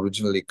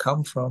originally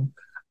come from,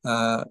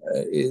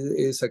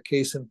 is a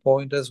case in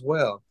point as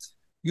well.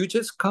 You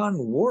just can't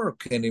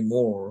work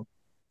anymore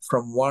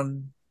from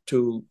 1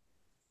 to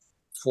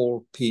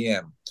 4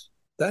 p.m.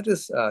 That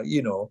is,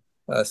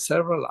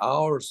 several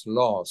hours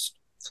lost.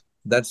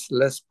 That's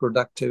less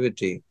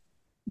productivity.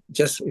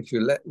 Just if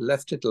you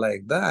left it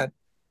like that,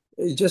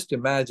 just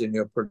imagine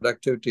your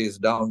productivity is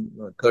down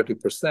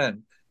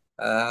 30%.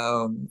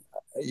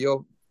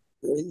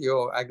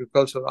 Your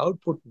agricultural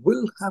output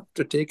will have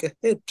to take a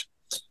hit.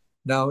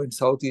 Now in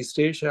Southeast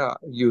Asia,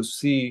 you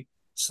see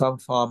some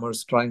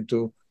farmers trying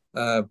to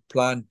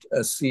plant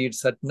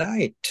seeds at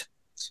night.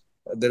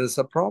 There is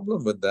a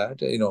problem with that.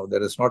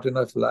 There is not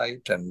enough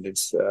light, and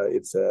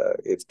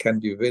it can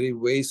be very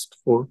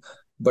wasteful.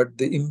 But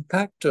the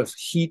impact of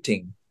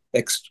heating,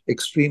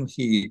 extreme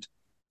heat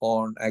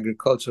on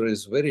agriculture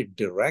is very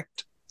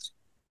direct.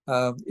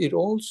 It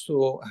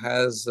also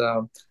has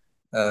a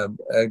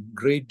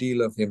great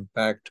deal of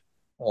impact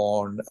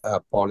on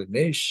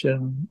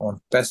pollination,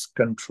 on pest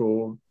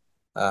control,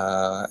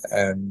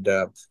 and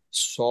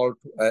salt.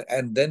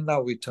 And then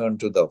now we turn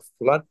to the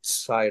flood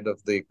side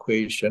of the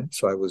equation.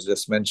 So I was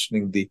just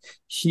mentioning the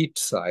heat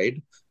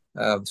side,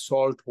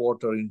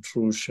 saltwater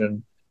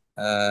intrusion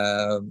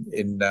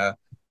in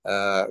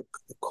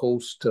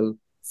coastal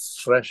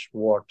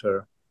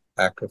freshwater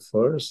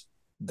aquifers.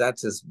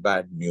 That is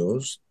bad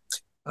news.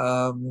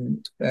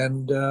 And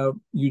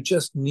you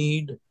just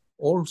need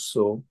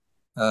also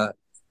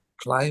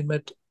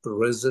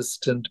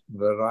climate-resistant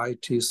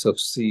varieties of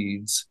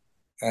seeds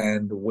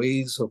and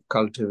ways of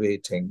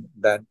cultivating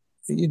that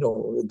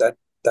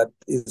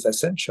is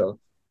essential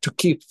to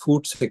keep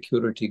food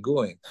security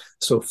going.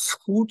 So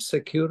food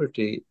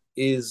security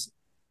is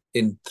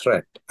in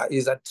threat,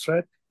 is at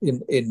threat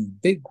in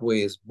big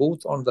ways,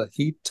 both on the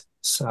heat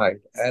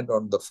side and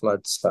on the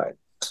flood side.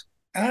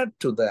 Add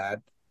to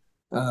that,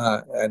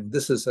 and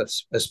this is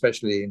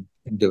especially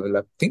in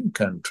developing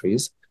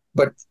countries,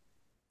 but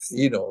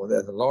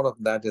there's a lot of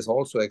that is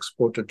also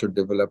exported to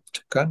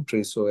developed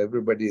countries, so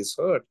everybody is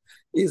hurt,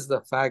 is the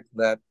fact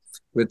that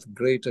with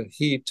greater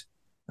heat,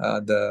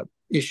 the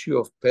issue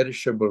of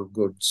perishable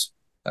goods,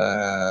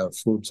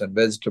 fruits and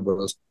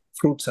vegetables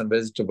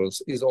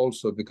is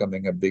also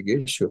becoming a big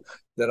issue.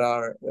 There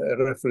are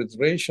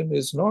refrigeration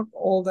is not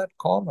all that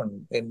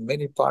common in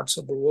many parts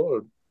of the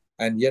world,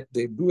 and yet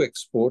they do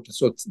export.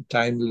 So it's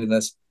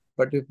timeliness.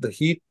 But if the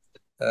heat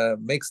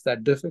makes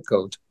that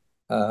difficult,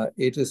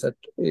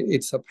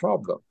 it's a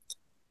problem.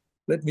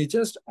 Let me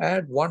just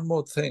add one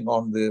more thing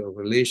on the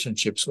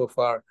relationship. So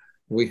far,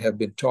 we have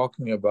been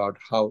talking about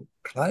how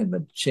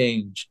climate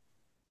change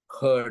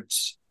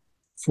hurts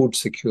food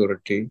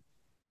security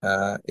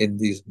in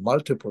these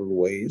multiple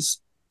ways.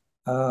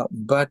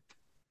 But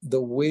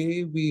the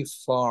way we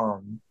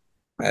farm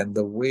and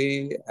the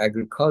way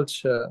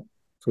agriculture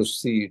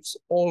proceeds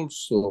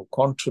also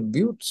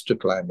contributes to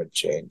climate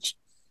change.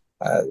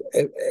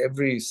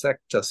 Every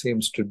sector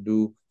seems to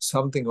do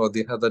something or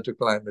the other to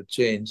climate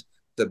change,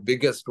 the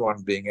biggest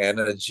one being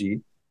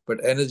energy.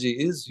 But energy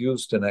is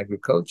used in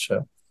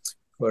agriculture.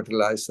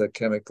 Fertilizer,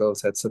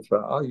 chemicals,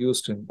 etc., are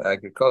used in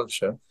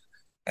agriculture.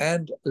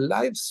 And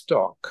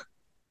livestock,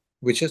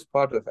 which is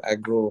part of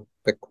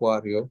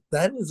agropecuario,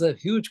 that is a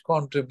huge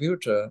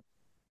contributor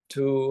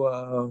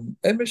to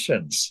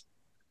emissions.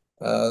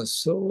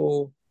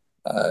 So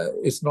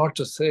it's not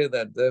to say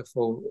that,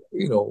 therefore,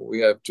 we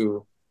have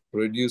to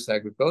reduce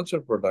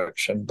agricultural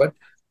production, but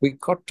we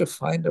got to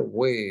find a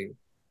way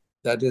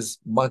that is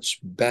much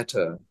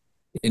better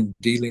in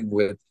dealing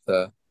with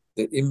the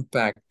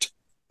impact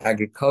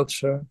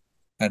agriculture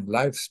and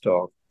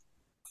livestock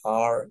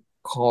are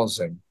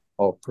causing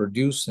or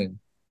producing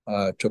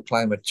to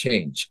climate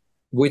change,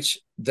 which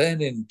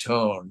then in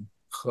turn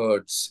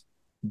hurts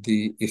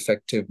the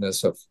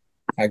effectiveness of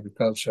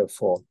agriculture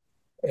for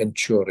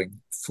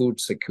ensuring food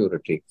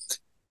security.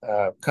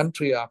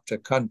 Country after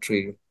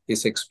country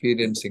is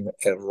experiencing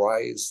a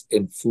rise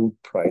in food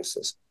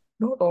prices.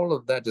 Not all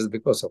of that is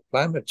because of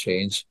climate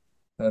change.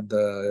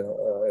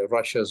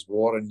 Russia's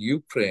war in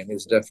Ukraine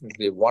is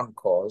definitely one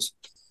cause.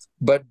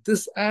 But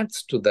this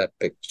adds to that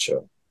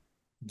picture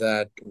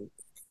that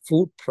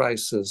food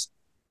prices,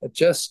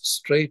 just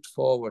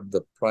straightforward,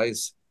 the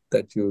price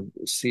that you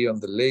see on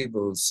the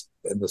labels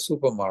in the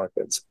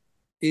supermarkets,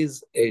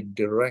 is a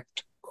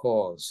direct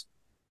cause,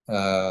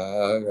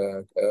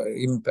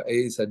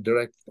 is a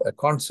direct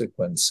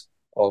consequence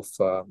of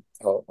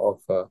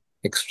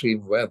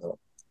extreme weather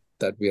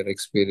that we are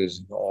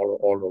experiencing all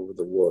over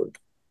the world.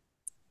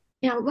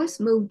 Now let's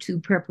move to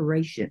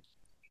preparation.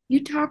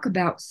 You talk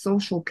about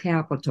social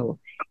capital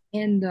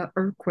and the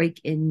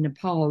earthquake in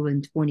Nepal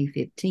in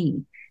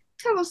 2015.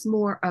 Tell us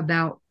more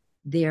about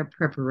their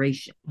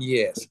preparation.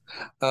 Yes.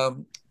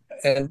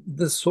 And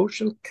the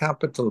social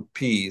capital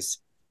piece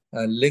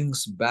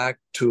links back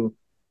to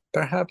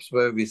perhaps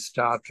where we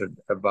started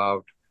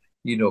about,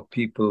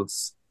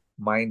 people's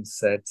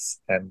mindsets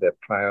and their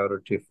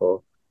priority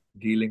for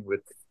dealing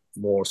with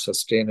more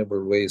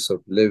sustainable ways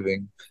of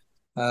living.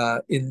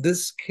 In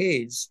this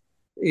case,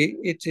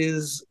 it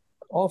is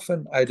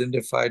often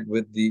identified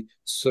with the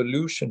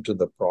solution to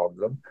the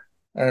problem.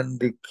 And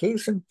the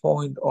case in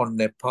point on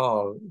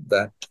Nepal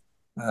that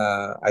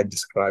I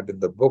describe in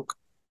the book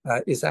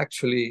is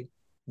actually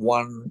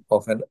one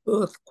of an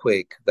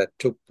earthquake that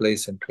took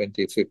place in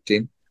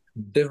 2015,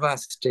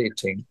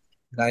 devastating.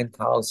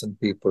 9,000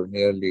 people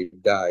nearly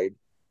died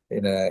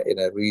in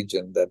a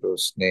region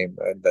that's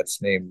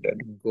named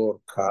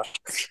Gorkha.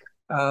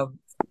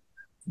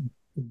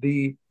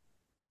 The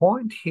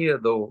point here,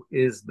 though,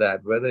 is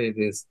that whether it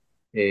is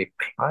a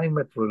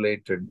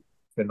climate-related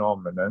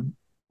phenomenon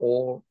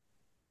or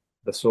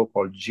the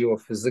so-called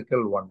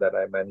geophysical one that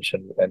I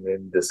mentioned, and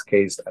in this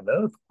case, an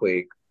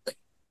earthquake,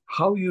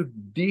 how you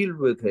deal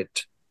with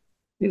it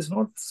is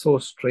not so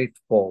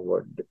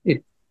straightforward.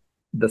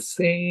 The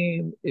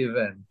same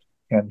event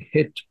can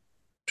hit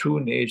two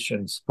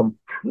nations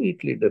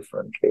completely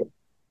differently.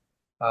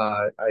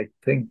 I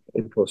think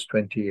it was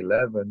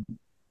 2011,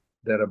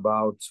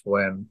 thereabouts,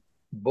 when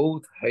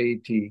both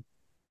Haiti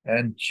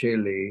and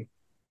Chile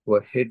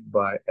were hit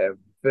by a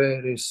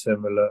very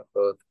similar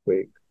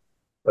earthquake.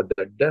 But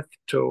the death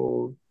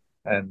toll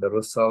and the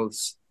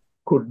results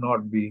could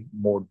not be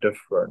more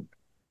different.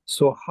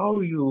 So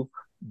how you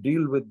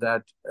deal with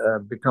that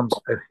becomes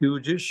a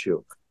huge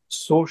issue.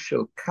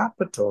 Social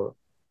capital,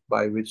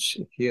 by which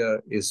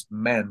here is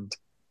meant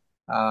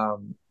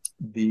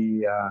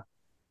the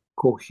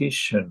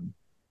cohesion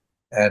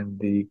and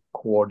the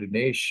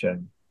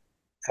coordination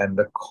and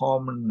the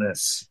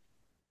commonness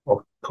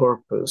of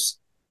purpose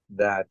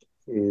that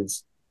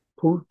is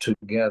pulled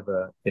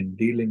together in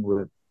dealing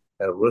with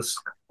a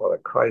risk or a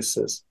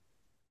crisis,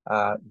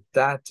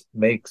 that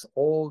makes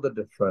all the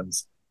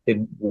difference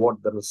in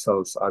what the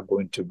results are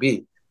going to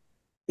be.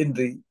 In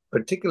the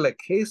particular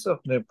case of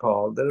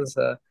Nepal, there is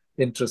an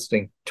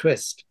interesting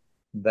twist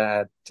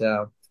that,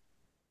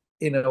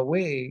 in a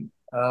way,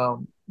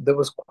 there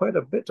was quite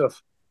a bit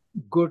of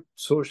good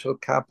social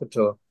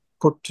capital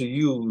put to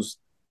use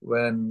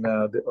when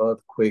the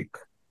earthquake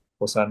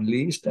was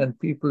unleashed, and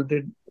people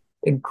did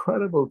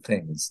incredible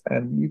things.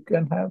 And you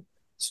can have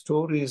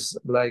stories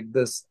like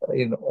this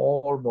in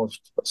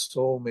almost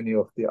so many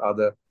of the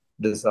other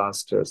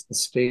disasters. The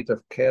state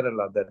of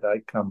Kerala that I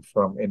come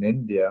from in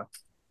India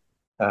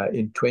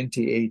in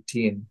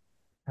 2018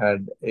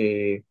 had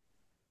a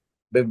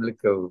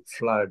biblical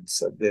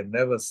floods. They've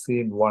never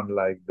seen one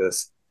like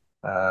this.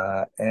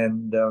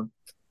 And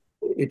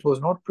it was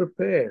not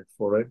prepared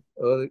for it.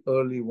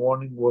 Early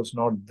warning was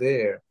not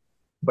there.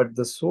 But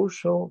the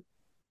social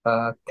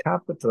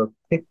capital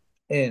kicked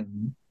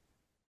in.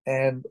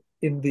 And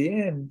in the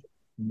end,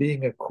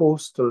 being a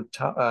coastal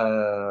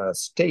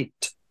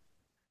state,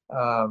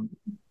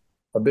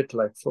 a bit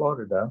like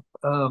Florida,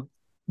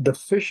 the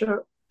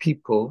fisher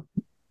people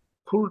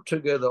pulled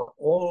together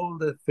all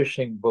the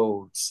fishing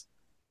boats,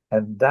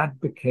 and that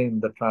became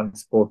the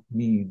transport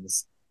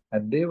means.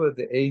 And they were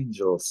the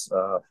angels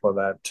for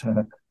that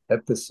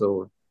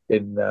episode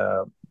in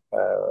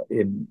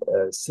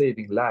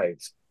saving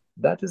lives.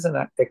 That is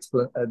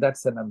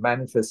that's a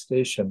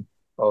manifestation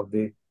of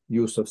the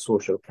use of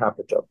social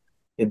capital.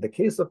 In the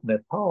case of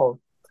Nepal,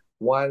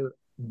 while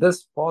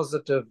this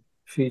positive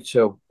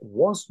feature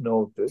was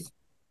noted,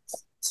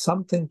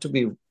 something to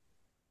be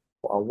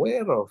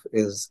aware of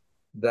is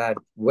that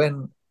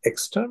when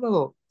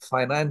external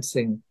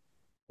financing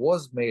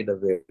was made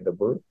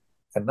available,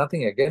 and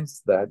nothing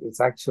against that, it's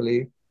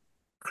actually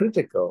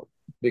critical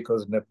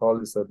because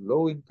Nepal is a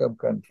low-income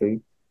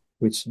country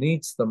which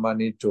needs the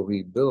money to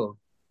rebuild,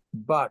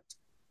 but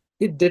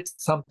it did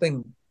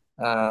something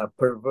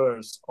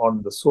perverse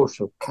on the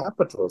social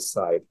capital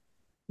side.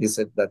 Is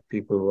it that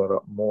people were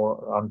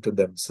more unto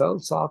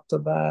themselves after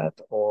that,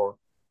 or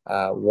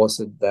was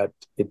it that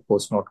it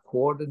was not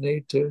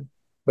coordinated?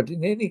 But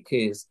in any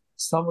case,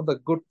 some of the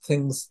good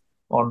things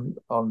on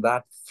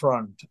that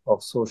front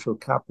of social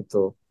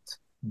capital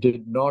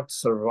did not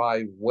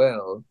survive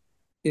well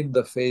in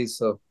the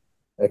face of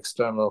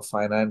external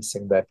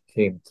financing that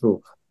came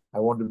through. I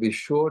want to be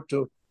sure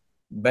to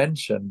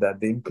mention that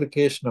the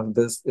implication of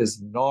this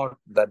is not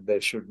that there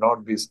should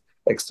not be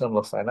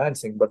external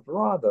financing, but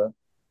rather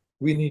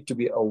we need to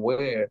be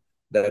aware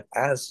that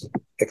as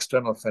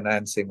external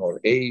financing or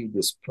aid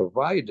is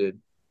provided,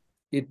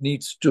 it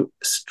needs to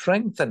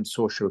strengthen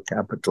social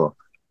capital,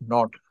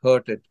 not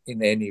hurt it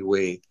in any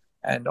way.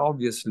 And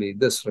obviously,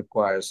 this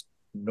requires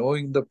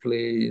knowing the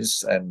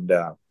place, and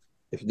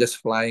if you're just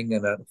fly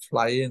in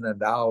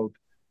and out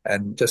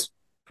and just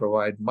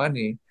provide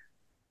money,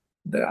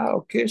 there are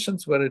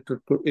occasions where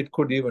it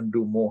could even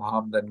do more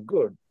harm than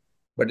good,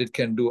 but it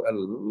can do a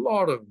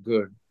lot of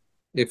good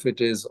if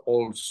it is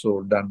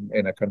also done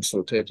in a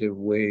consultative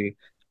way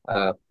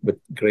with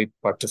great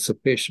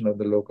participation of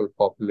the local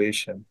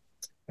population.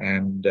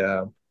 And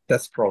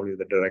that's probably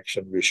the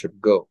direction we should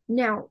go.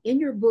 Now, in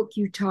your book,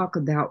 you talk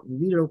about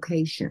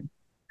relocation.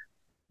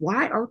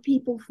 Why are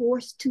people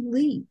forced to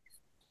leave?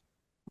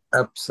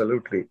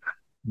 Absolutely.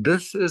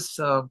 This is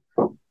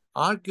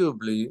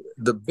arguably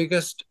the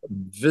biggest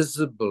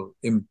visible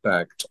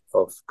impact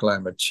of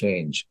climate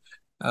change.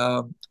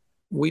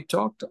 We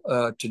talked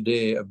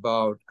today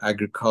about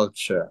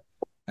agriculture,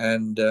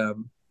 and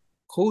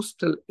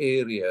coastal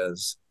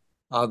areas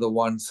are the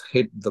ones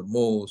hit the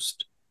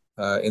most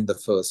in the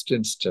first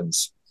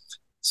instance.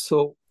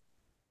 So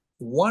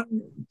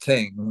one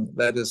thing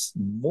that is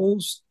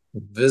most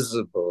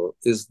visible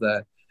is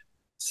that,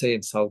 say,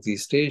 in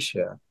Southeast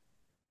Asia,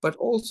 but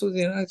also the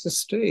United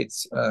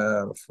States,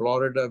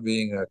 Florida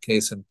being a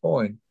case in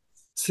point,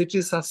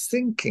 cities are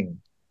sinking.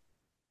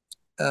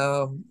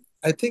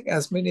 I think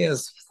as many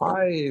as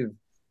 5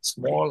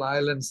 small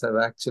islands have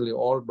actually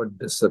all but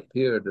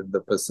disappeared in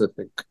the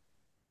Pacific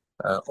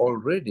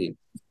already.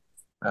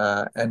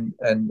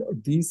 And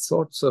these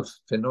sorts of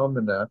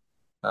phenomena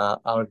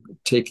are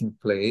taking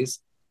place.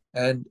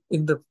 And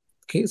in the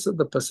case of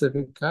the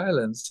Pacific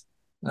Islands,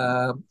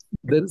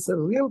 there is a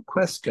real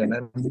question,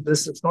 and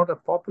this is not a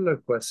popular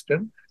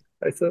question.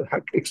 It's an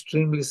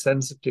extremely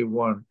sensitive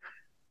one.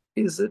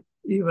 Is it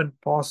even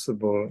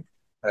possible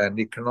and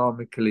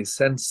economically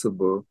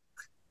sensible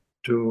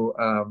to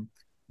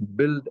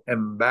build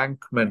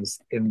embankments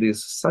in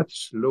these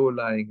such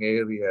low-lying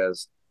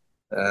areas,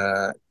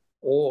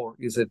 or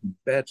is it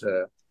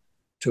better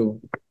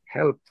to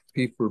help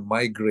people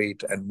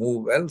migrate and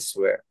move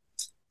elsewhere?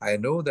 I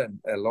know that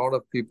a lot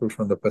of people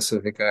from the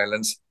Pacific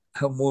Islands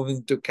are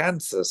moving to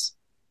Kansas.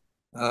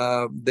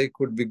 They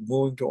could be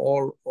moving to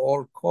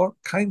all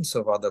kinds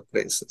of other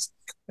places.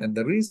 And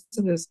the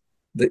reason is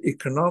the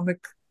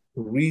economic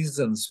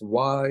reasons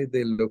why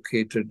they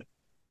located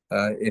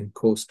in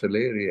coastal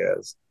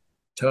areas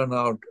turn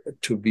out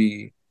to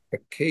be a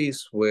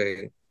case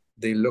where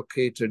they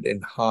located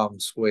in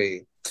harm's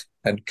way.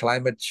 And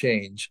climate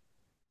change,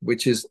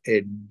 which is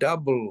a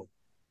double,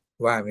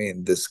 well, I mean,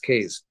 in this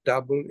case,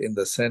 double in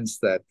the sense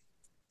that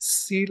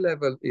sea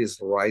level is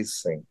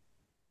rising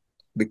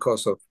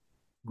because of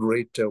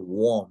greater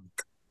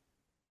warmth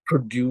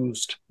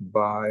produced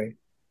by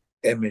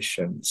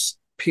emissions,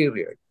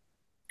 period.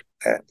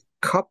 And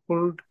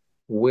coupled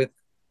with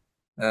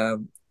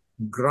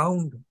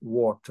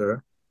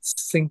groundwater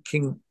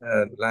sinking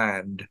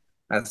land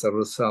as a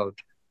result,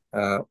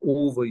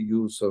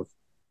 overuse of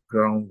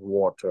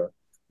groundwater.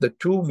 The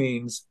two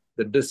means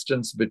the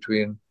distance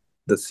between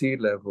the sea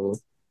level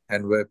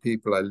and where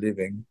people are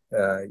living,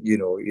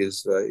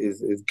 is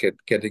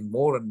getting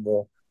more and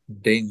more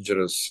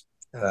dangerous.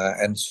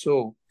 And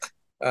so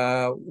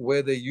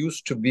where they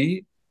used to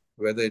be,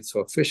 whether it's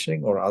for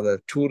fishing or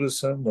other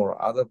tourism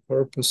or other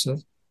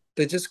purposes,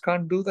 they just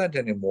can't do that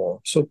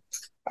anymore. So,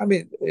 I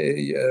mean,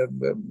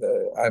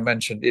 I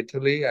mentioned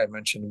Italy, I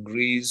mentioned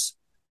Greece,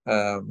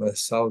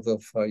 south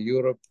of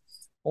Europe,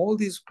 all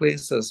these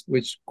places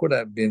which could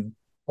have been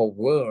or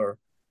were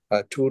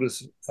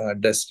tourist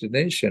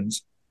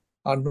destinations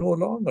are no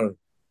longer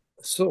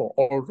so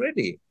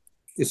already.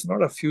 It's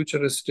not a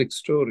futuristic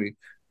story.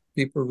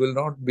 People will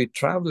not be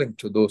traveling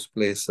to those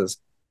places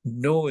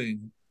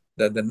knowing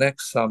that the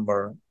next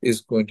summer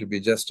is going to be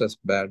just as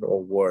bad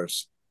or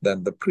worse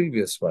than the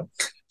previous one.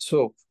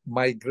 So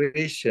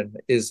migration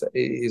is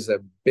a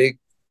big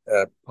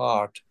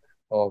part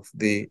of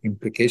the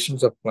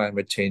implications of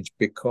climate change,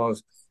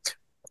 because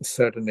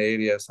certain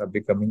areas are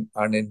becoming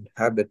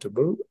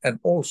uninhabitable, and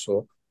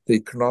also the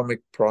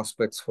economic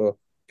prospects for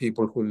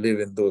people who live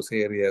in those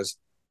areas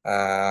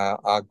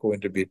are going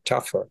to be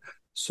tougher.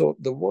 So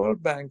the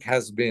World Bank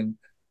has been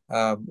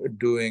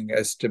doing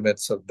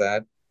estimates of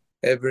that.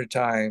 Every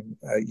time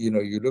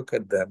you look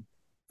at them,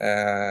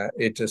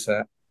 it is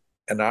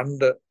an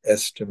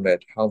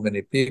underestimate how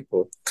many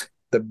people.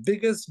 The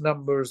biggest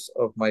numbers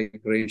of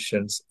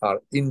migrations are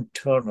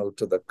internal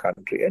to the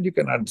country, and you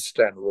can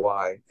understand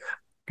why.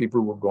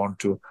 People would want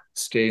to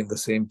stay in the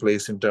same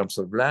place in terms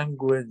of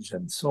language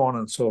and so on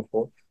and so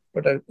forth.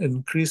 But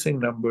increasing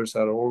numbers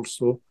are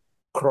also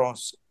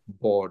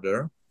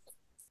cross-border.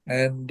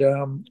 And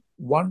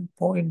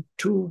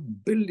 1.2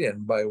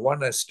 billion by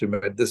one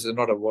estimate, this is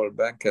not a World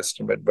Bank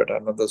estimate, but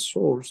another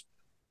source,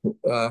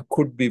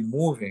 could be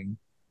moving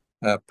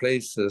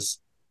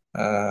places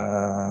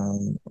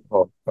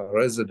of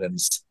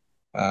residents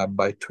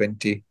by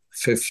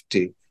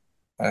 2050.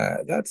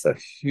 That's a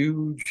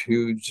huge,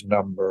 huge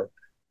number.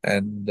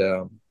 And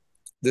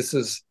this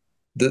is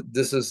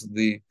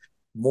the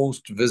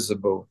most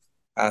visible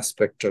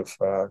aspect of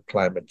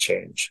climate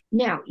change.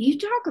 Now, you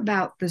talk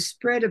about the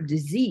spread of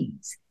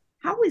disease.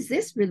 How is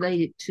this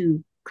related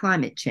to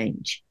climate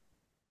change?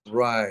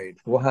 Right.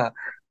 Well,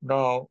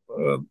 now,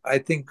 I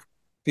think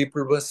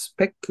people were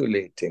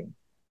speculating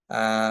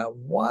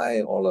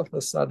why all of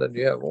a sudden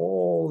you have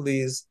all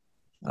these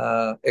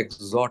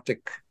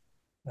exotic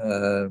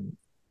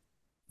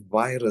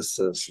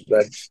viruses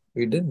that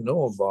we didn't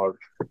know about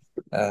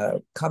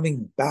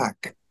coming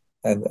back.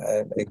 And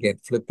again,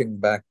 flipping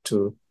back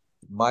to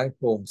my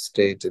home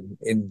state in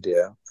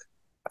India,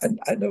 and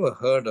I never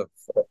heard of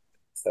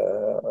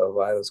a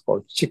virus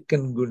called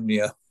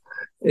chikungunya.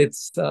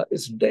 It's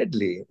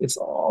deadly. It's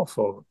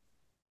awful.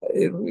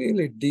 It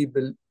really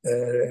debilitates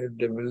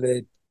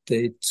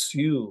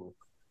you.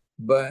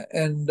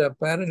 And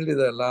apparently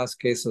the last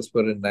cases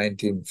were in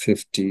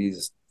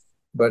 1950s.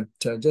 But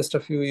just a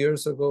few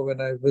years ago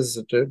when I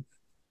visited,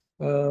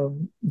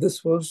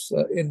 this was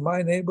in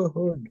my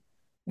neighborhood.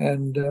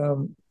 And,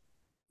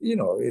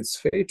 it's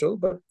fatal,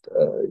 but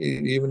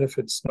even if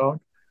it's not,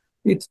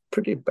 it's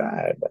pretty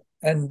bad.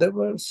 And there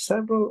were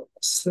several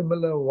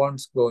similar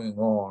ones going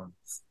on.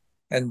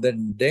 And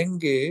then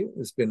dengue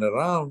has been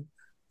around,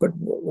 but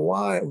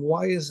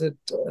why is it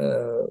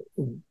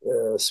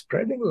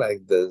spreading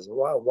like this?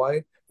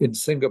 Why in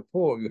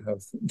Singapore you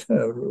have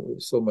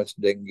so much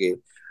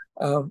dengue?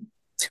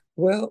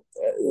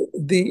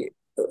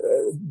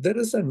 There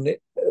is an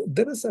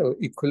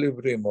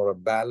equilibrium or a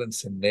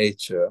balance in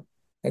nature,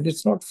 and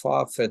it's not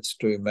far-fetched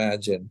to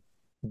imagine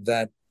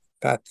that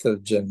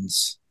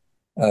pathogens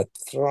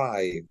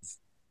thrive.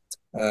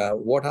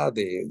 What are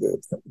they?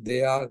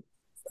 They are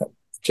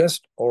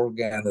just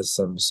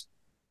organisms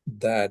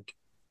that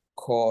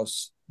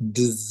cause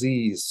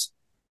disease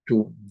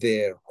to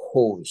their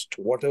host,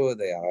 whatever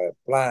they are, a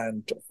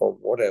plant or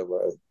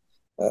whatever,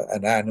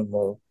 an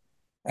animal.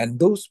 And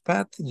those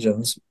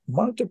pathogens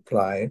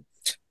multiply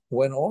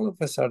when all of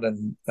a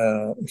sudden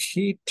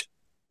heat,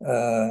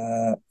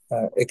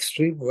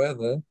 extreme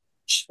weather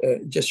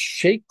just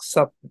shakes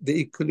up the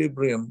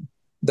equilibrium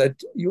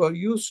that you are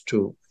used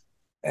to.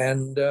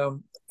 And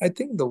I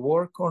think the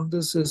work on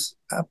this is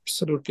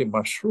absolutely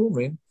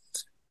mushrooming.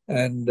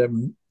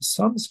 And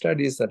some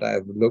studies that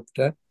I've looked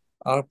at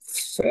are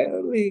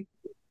fairly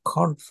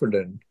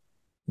confident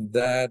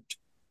that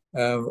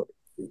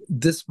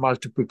this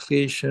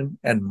multiplication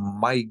and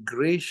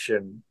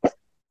migration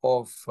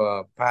of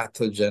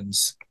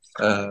pathogens,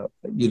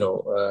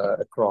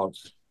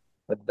 across,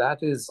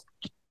 that is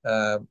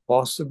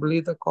possibly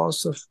the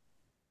cause of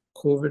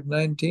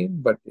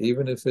COVID-19. But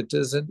even if it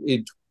isn't,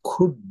 it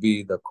could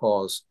be the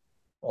cause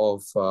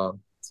of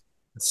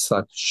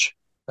such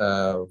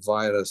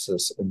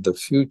viruses in the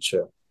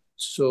future.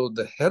 So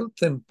the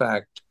health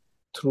impact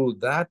through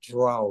that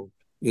route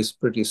is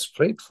pretty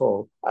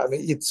straightforward. I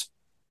mean, it's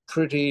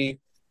pretty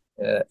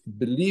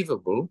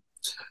believable.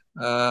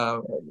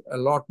 A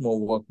lot more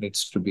work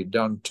needs to be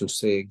done to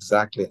say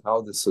exactly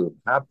how this will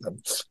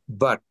happen.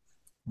 But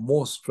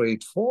more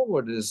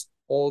straightforward is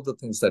all the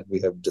things that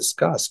we have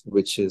discussed,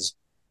 which is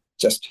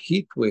just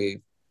heat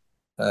wave,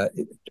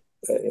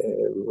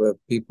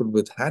 people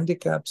with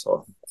handicaps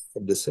or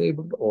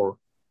disabled or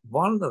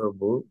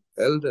vulnerable,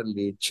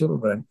 elderly,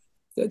 children,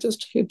 they're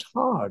just hit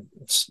hard.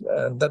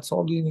 And that's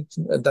all you need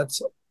to,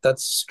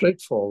 that's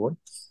straightforward.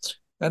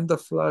 And the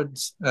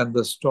floods and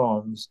the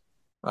storms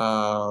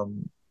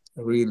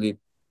really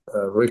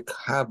wreak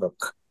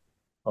havoc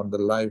on the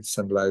lives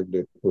and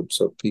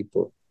livelihoods of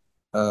people.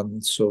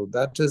 So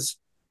that is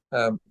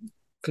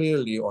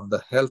clearly on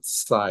the health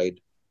side,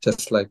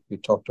 just like we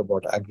talked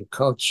about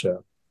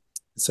agriculture.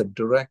 It's a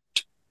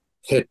direct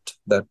hit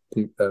that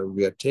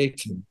we are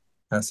taking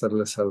as a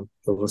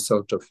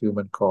result of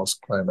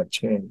human-caused climate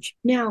change.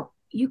 Now,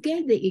 you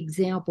gave the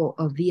example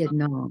of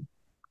Vietnam.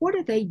 What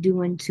are they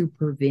doing to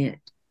prevent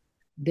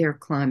their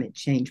climate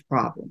change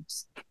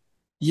problems?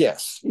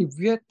 Yes,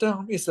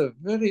 Vietnam is a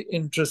very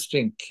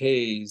interesting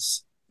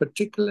case,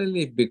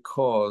 particularly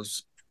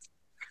because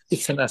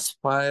it's an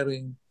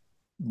aspiring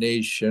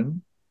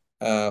nation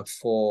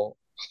for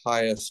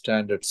higher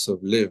standards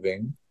of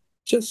living,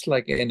 just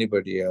like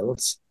anybody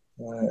else.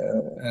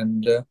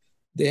 And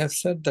they have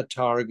set the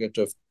target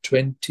of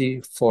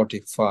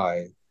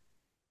 2045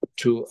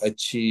 to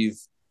achieve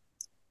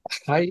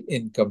high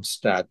income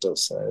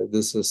status.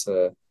 This is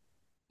a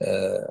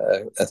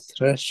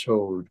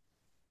threshold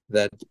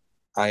that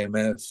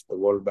IMF, the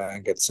World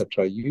Bank,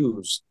 etc.,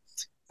 use,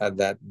 and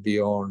that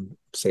beyond,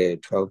 say,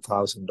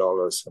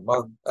 $12,000 a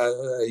month,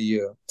 a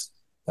year,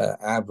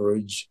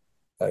 average,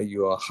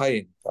 you are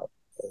high income.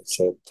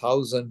 So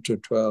 1,000 to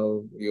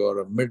 12, you are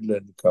a middle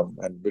income,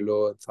 and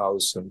below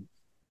 1,000,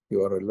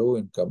 you are a low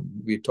income.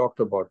 We talked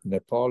about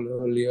Nepal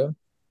earlier,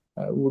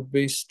 would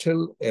be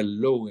still a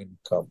low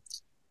income.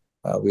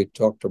 We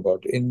talked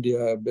about India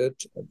a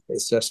bit.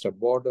 It's just a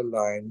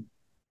borderline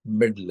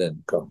middle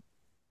income.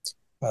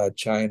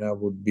 China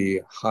would be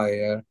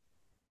higher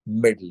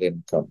middle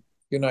income.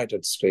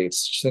 United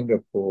States,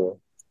 Singapore,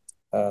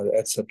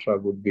 etc.,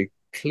 would be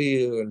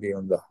clearly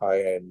on the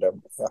high end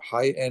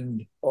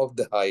of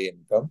the high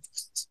income.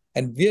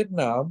 And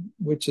Vietnam,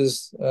 which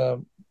is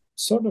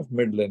sort of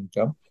middle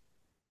income,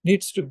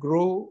 needs to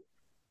grow.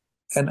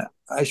 And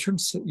I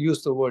shouldn't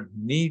use the word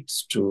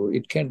needs to.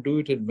 It can do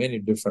it in many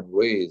different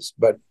ways.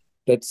 But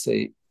let's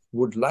say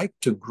would like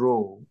to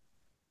grow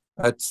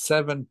at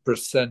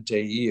 7%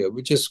 a year,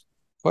 which is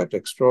quite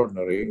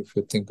extraordinary if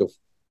you think of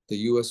the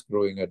US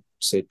growing at,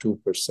 say,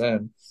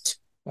 2%.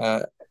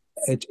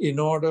 In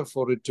order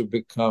for it to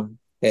become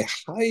a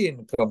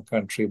high-income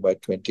country by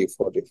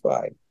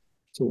 2045.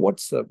 So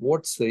what's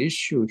the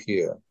issue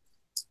here?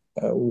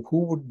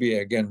 Who would be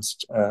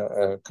against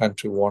a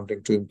country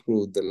wanting to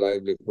improve the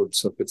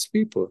livelihoods of its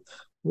people?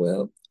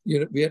 Well,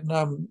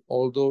 Vietnam,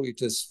 although it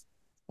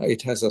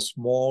has a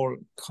small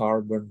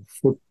carbon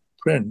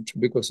footprint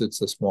because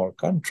it's a small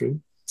country,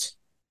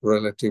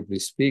 relatively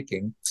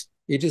speaking,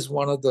 it is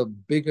one of the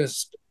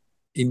biggest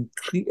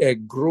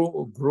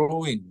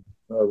growing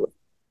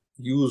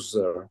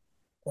user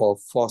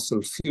of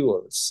fossil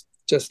fuels,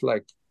 just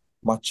like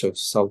much of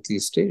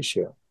Southeast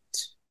Asia.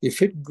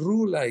 If it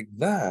grew like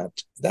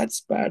that, that's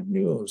bad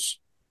news.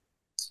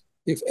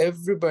 If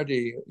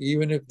everybody,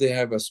 even if they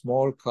have a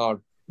small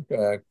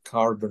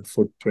carbon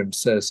footprint,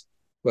 says,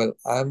 well,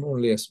 I'm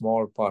only a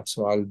small part,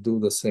 so I'll do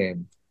the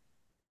same,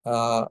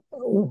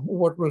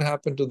 what will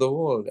happen to the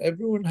world?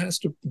 Everyone has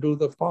to do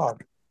the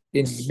part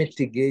in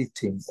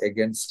mitigating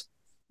against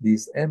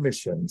these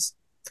emissions.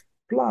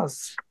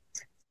 Plus,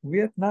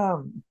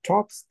 Vietnam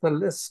tops the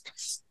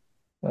list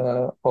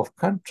of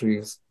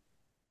countries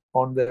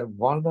on their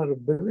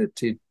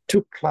vulnerability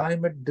to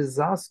climate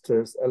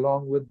disasters,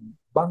 along with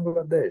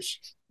Bangladesh.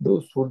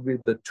 Those would be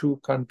the two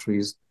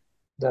countries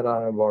that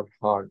are about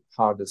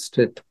hardest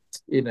hit.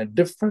 In a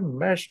different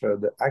measure,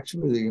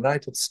 actually the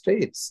United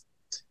States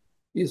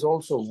is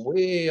also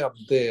way up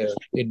there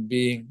in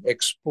being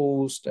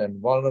exposed and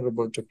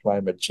vulnerable to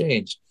climate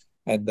change.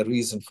 And the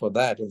reason for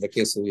that, in the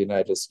case of the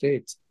United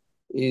States,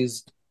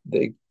 is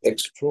the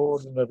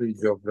extraordinary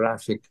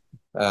geographic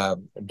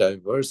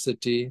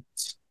diversity.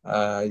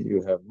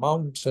 You have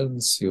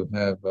mountains, you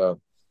have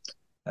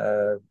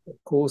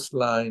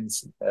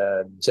coastlines,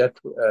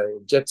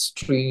 jet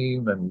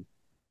stream, and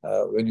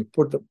when you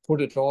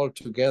put it all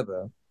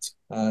together,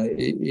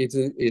 it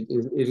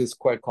is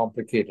quite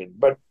complicated.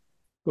 But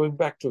going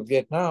back to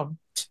Vietnam,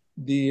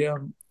 the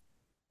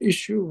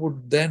issue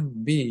would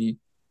then be,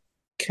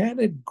 can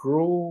it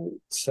grow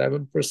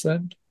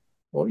 7%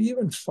 or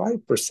even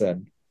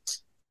 5%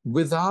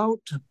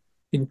 without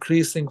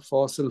increasing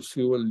fossil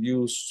fuel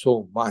use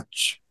so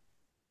much,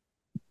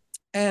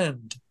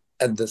 and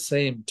at the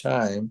same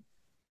time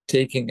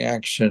taking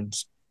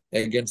actions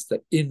against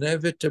the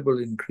inevitable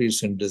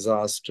increase in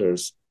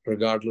disasters,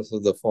 regardless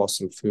of the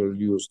fossil fuel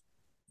use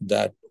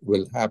that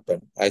will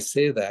happen? I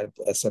say that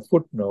as a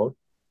footnote.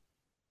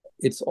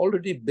 It's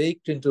already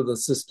baked into the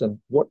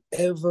system.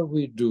 Whatever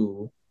we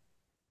do,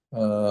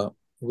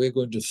 we're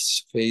going to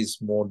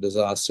face more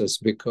disasters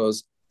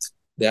because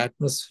the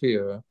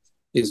atmosphere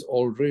is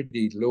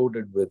already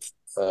loaded with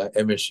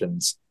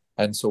emissions.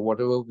 And so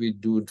whatever we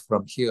do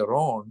from here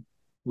on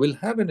will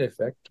have an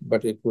effect,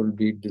 but it will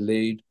be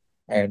delayed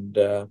And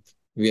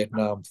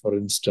Vietnam, for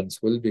instance,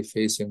 will be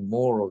facing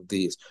more of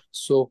these.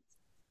 So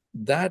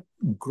that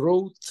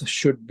growth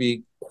should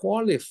be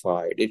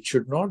qualified. It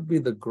should not be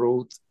the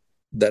growth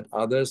that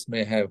others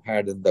may have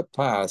had in the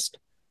past,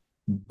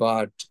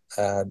 but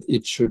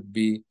it should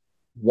be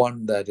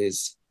one that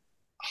is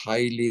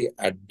highly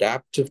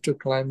adaptive to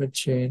climate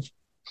change,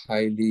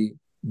 highly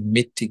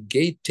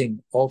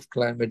mitigating of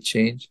climate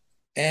change,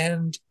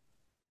 and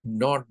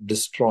not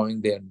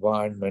destroying the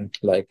environment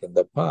like in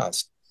the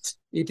past.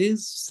 It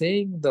is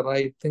saying the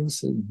right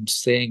things,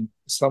 saying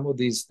some of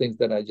these things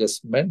that I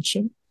just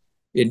mentioned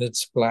in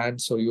its plan.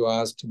 So you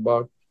asked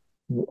about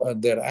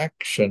their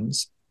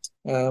actions.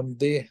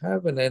 They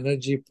have an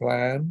energy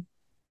plan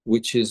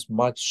which is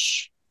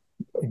much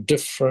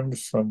different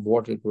from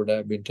what it would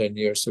have been 10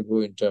 years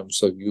ago in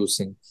terms of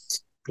using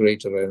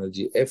greater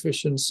energy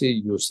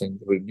efficiency, using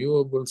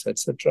renewables,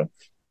 etc.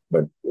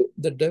 But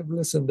the devil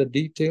is in the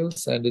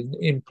details, and in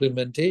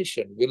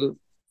implementation. Will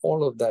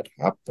all of that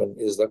happen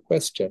is the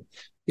question.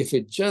 If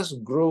it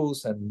just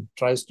grows and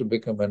tries to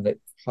become a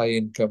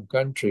high-income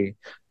country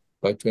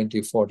by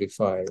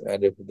 2045,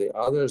 and if the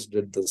others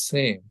did the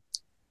same,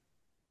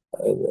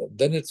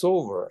 then it's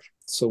over.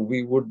 So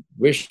we would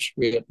wish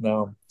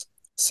Vietnam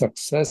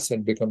success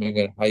in becoming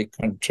a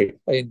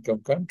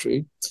high-income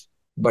country,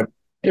 but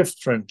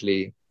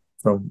differently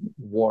from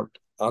what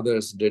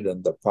others did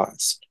in the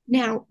past.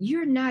 Now,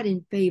 you're not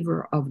in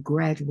favor of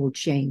gradual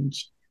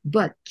change,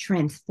 but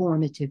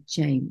transformative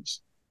change.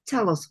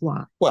 Tell us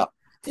why. Well,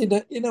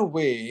 in a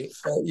way,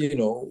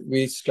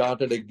 we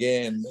started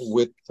again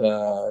with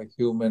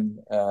human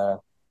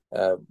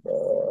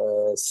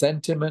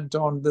sentiment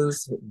on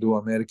this. Do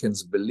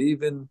Americans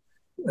believe in,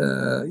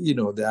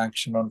 the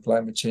action on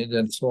climate change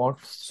and so on?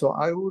 So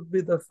I would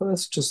be the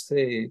first to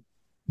say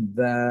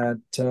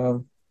that,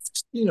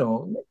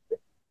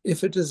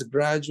 if it is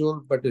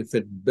gradual, but if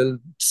it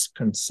builds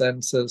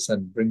consensus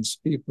and brings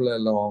people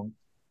along,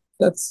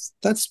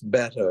 that's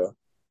better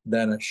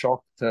than a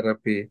shock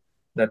therapy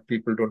that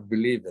people don't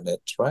believe in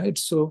it, right?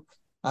 So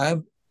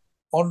I'm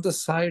on the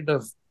side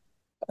of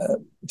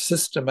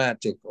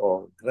systematic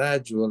or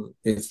gradual,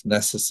 if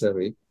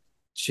necessary,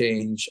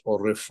 change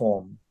or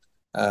reform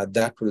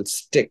that will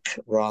stick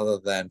rather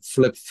than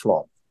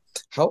flip-flop.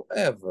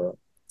 However,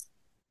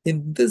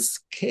 in this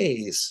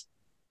case,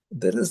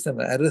 there is an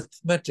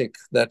arithmetic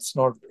that's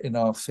not in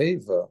our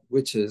favor,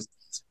 which is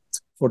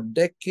for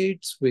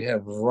decades we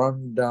have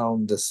run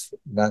down this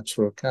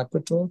natural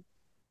capital.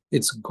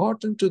 It's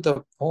gotten to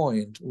the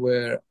point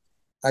where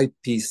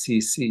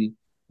IPCC,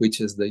 which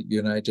is the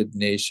United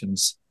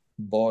Nations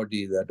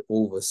body that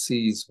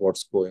oversees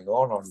what's going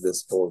on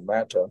this whole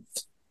matter,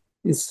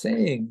 is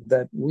saying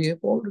that we have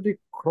already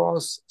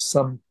crossed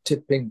some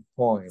tipping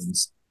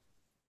points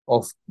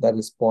that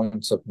is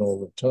points of no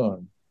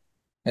return.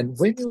 And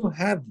when you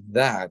have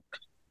that,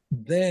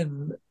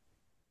 then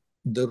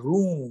the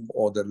room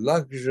or the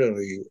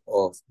luxury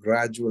of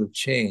gradual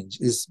change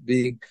is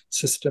being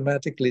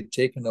systematically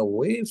taken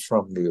away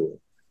from you.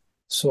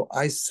 So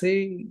I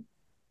say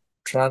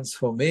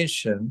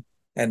transformation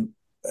and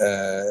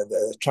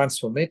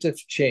transformative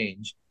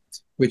change,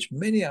 which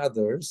many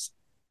others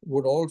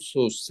would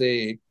also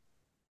say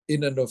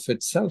in and of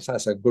itself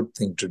as a good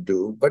thing to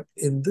do. But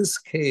in this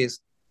case,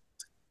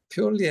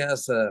 purely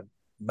as a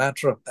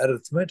matter of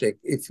arithmetic,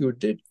 if you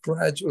did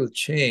gradual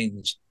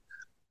change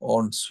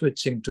on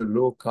switching to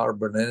low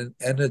carbon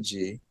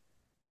energy,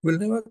 we'll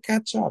never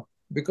catch up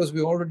because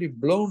we've already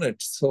blown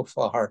it so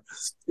far.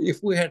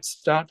 If we had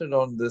started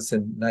on this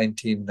in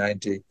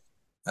 1990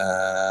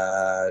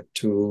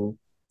 to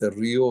the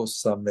Rio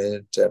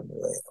summit and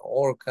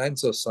all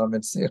kinds of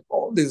summits,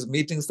 all these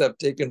meetings that have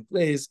taken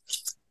place,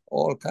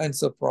 all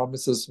kinds of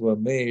promises were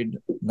made,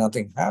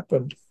 nothing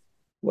happened.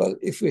 Well,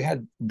 if we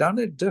had done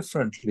it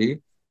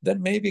differently,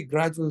 then maybe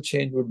gradual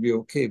change would be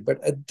okay.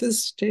 But at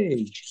this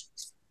stage,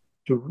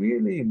 to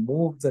really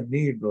move the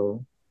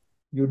needle,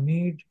 you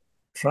need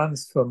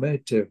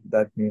transformative,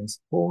 that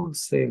means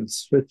wholesale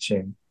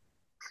switching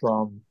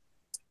from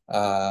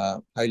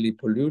highly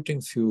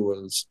polluting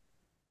fuels.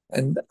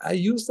 And I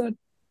use that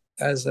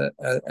as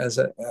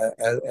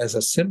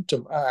a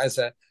symptom, as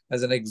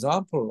an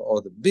example,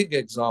 or the big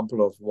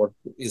example of what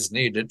is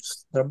needed.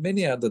 There are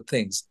many other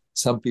things.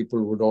 Some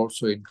people would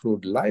also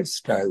include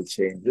lifestyle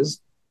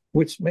changes,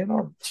 which may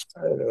not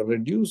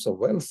reduce the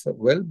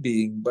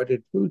well-being, but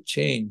it will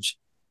change,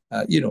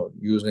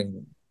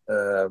 using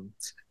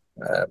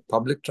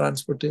public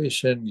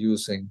transportation,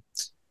 using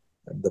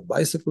the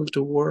bicycle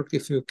to work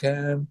if you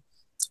can,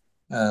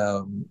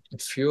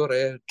 fewer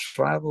air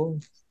travel,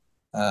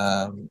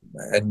 and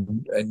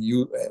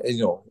you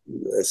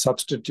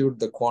substitute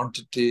the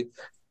quantity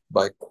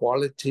by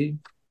quality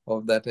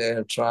of that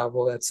air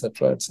travel,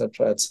 etc.,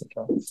 etc.,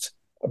 etc.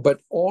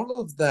 But all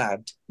of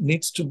that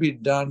needs to be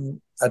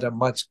done at a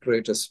much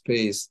greater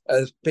pace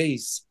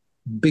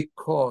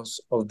because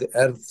of the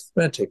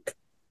arithmetic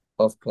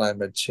of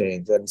climate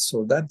change. And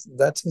so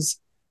that is,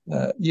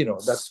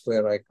 that's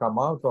where I come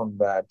out on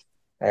that.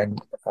 And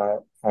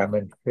I'm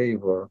in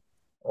favor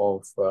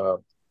of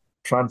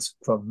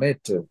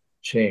transformative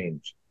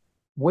change,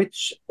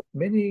 which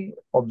many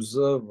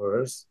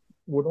observers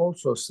would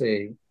also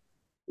say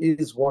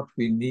is what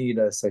we need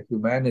as a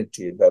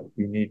humanity, that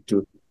we need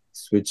to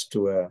switch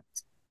to a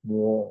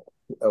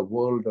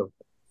world of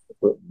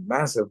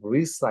massive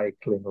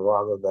recycling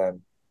rather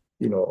than,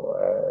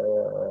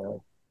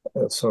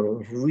 sort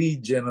of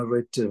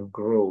regenerative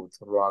growth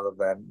rather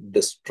than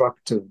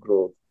destructive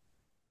growth.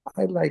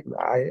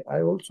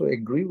 I also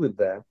agree with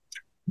that,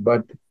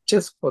 but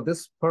just for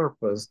this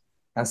purpose,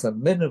 as a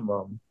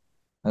minimum,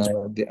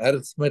 the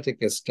arithmetic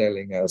is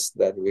telling us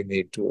that we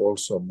need to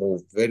also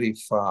move very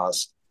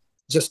fast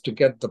just to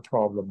get the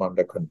problem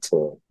under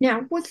control.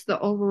 Now, what's the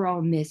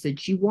overall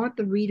message you want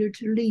the reader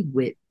to leave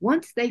with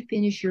once they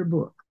finish your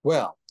book?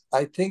 Well,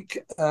 I think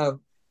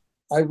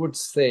I would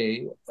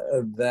say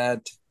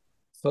that,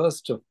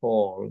 first of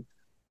all,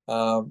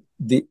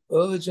 the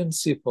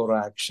urgency for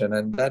action,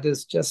 and that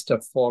is just a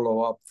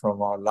follow-up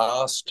from our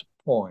last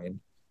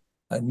point,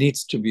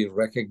 needs to be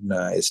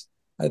recognized.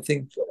 I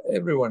think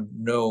everyone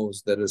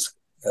knows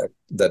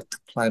that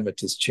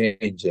climate is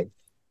changing,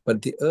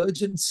 but the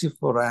urgency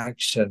for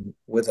action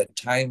with a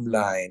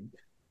timeline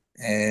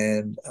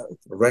and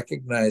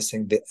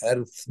recognizing the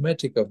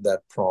arithmetic of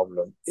that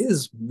problem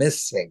is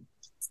missing.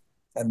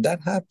 And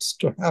that has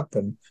to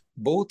happen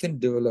both in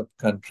developed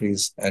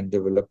countries and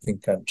developing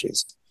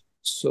countries.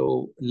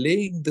 So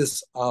laying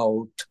this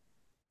out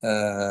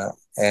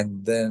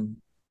and then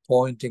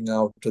pointing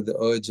out to the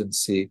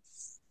urgency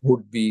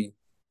would be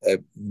a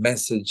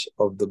message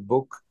of the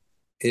book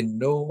in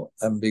no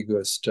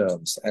ambiguous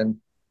terms. And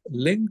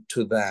linked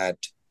to that,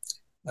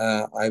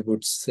 I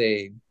would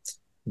say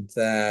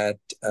that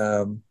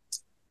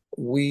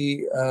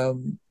we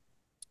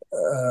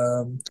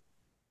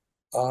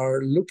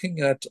are looking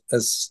at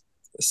a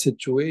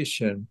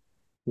situation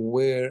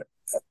where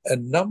a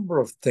number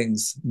of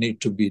things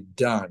need to be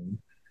done.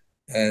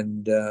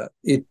 And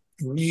it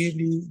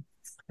really,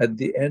 at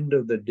the end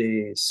of the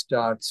day,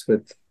 starts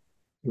with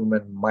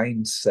human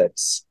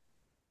mindsets.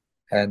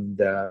 And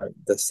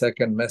the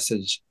second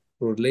message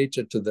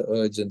related to the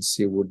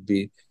urgency would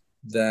be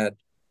that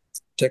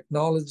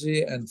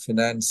technology and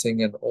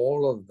financing and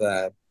all of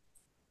that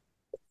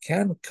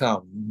can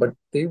come, but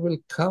they will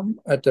come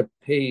at a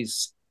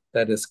pace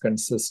that is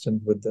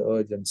consistent with the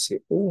urgency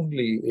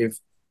only if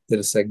there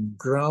is a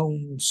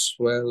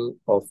groundswell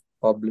of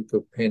public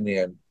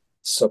opinion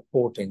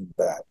supporting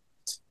that.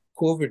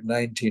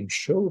 COVID-19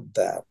 showed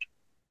that.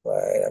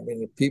 Right? I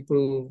mean,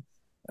 people,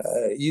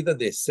 either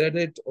they said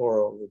it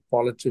or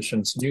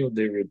politicians knew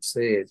they would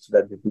say it,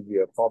 that it would be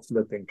a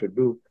popular thing to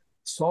do,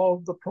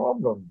 solve the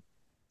problem.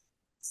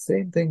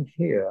 Same thing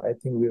here. I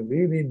think we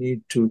really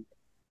need to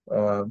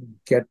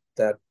get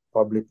that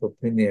public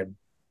opinion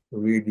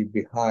really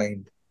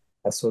behind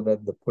so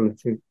that the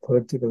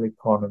political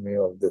economy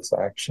of this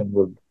action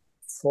would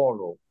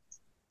follow.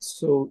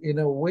 So in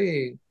a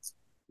way,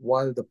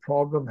 while the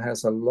problem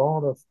has a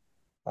lot of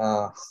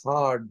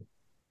hard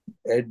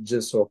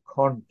edges or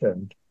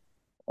content,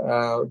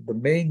 the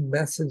main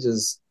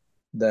messages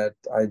that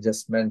I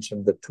just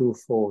mentioned, the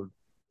twofold,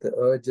 the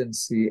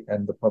urgency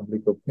and the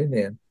public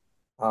opinion,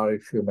 are,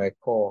 if you may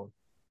call,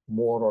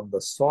 more on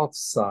the soft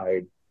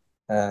side.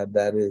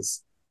 That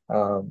is,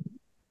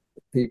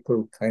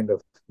 people kind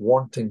of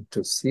wanting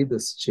to see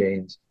this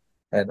change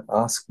and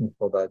asking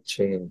for that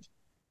change.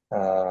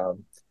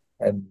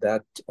 And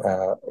that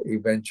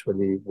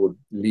eventually would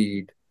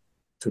lead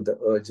to the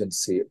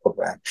urgency of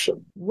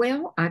action.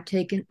 Well, I've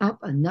taken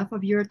up enough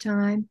of your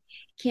time.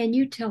 Can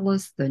you tell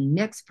us the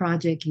next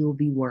project you'll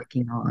be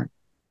working on?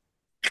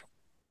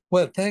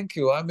 Well, thank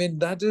you. I mean,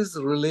 that is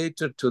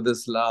related to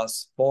this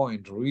last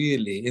point,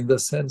 really, in the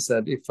sense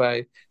that if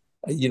I,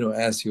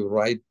 as you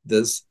write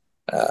this,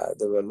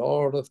 there were a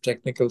lot of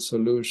technical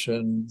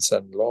solutions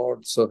and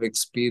lots of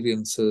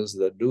experiences,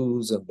 the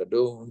do's and the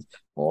don'ts.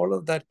 All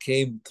of that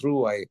came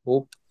through, I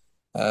hope,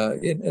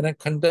 in a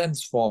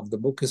condensed form. The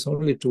book is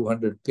only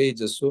 200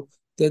 pages, so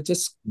they're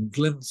just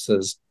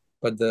glimpses,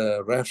 but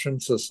the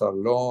references are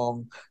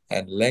long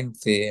and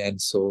lengthy, and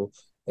so,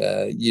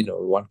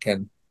 one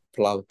can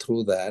plow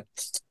through that.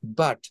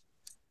 But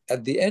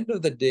at the end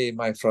of the day,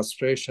 my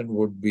frustration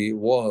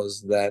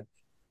was that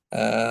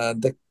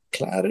the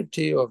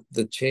clarity of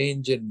the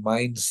change in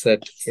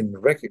mindset in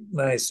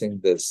recognizing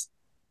this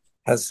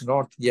has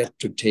not yet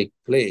to take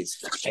place.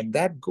 And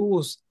that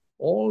goes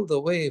all the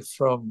way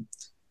from,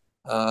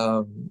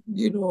 the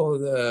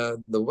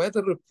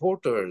weather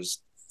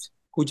reporters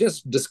who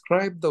just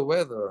describe the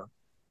weather,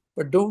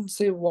 but don't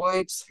say why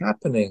it's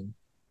happening,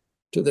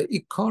 to the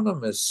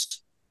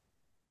economists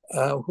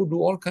who do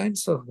all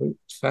kinds of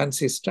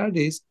fancy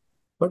studies,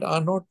 but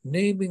are not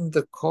naming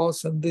the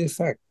cause and the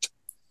effect.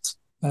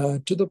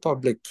 To the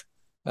public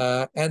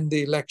and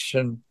the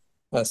election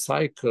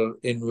cycle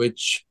in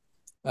which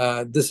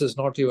this is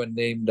not even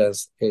named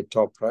as a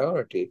top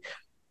priority.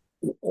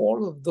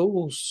 All of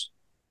those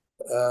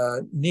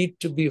need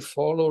to be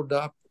followed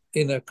up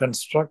in a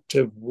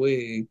constructive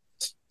way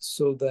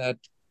so that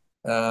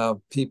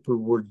people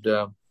would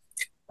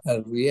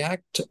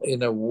react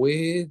in a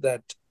way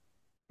that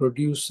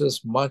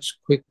produces much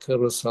quicker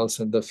results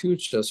in the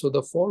future. So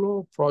the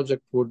follow-up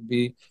project would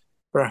be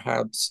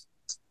perhaps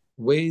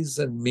ways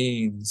and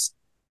means,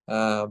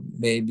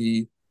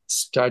 maybe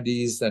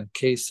studies and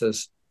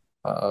cases,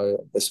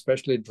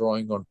 especially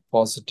drawing on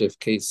positive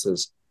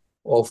cases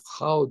of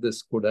how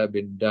this could have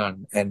been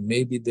done. And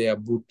maybe they are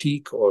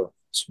boutique or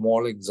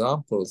small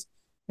examples,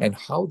 and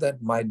how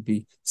that might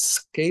be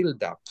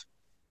scaled up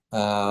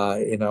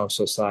in our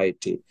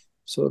society.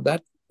 So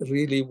that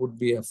really would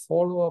be a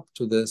follow-up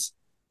to this.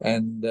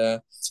 And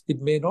it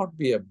may not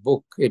be a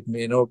book. It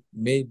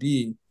may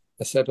be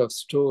a set of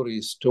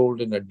stories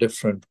told in a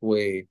different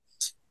way.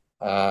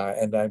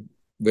 And I'm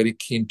very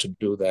keen to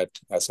do that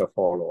as a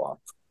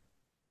follow-up.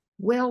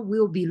 Well,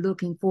 we'll be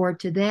looking forward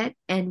to that.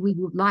 And we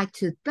would like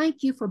to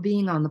thank you for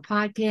being on the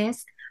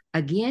podcast.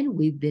 Again,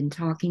 we've been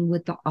talking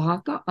with the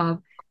author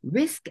of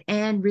Risk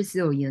and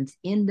Resilience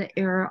in the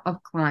Era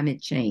of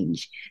Climate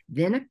Change,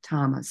 Vinod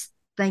Thomas.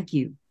 Thank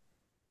you.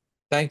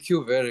 Thank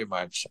you very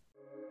much.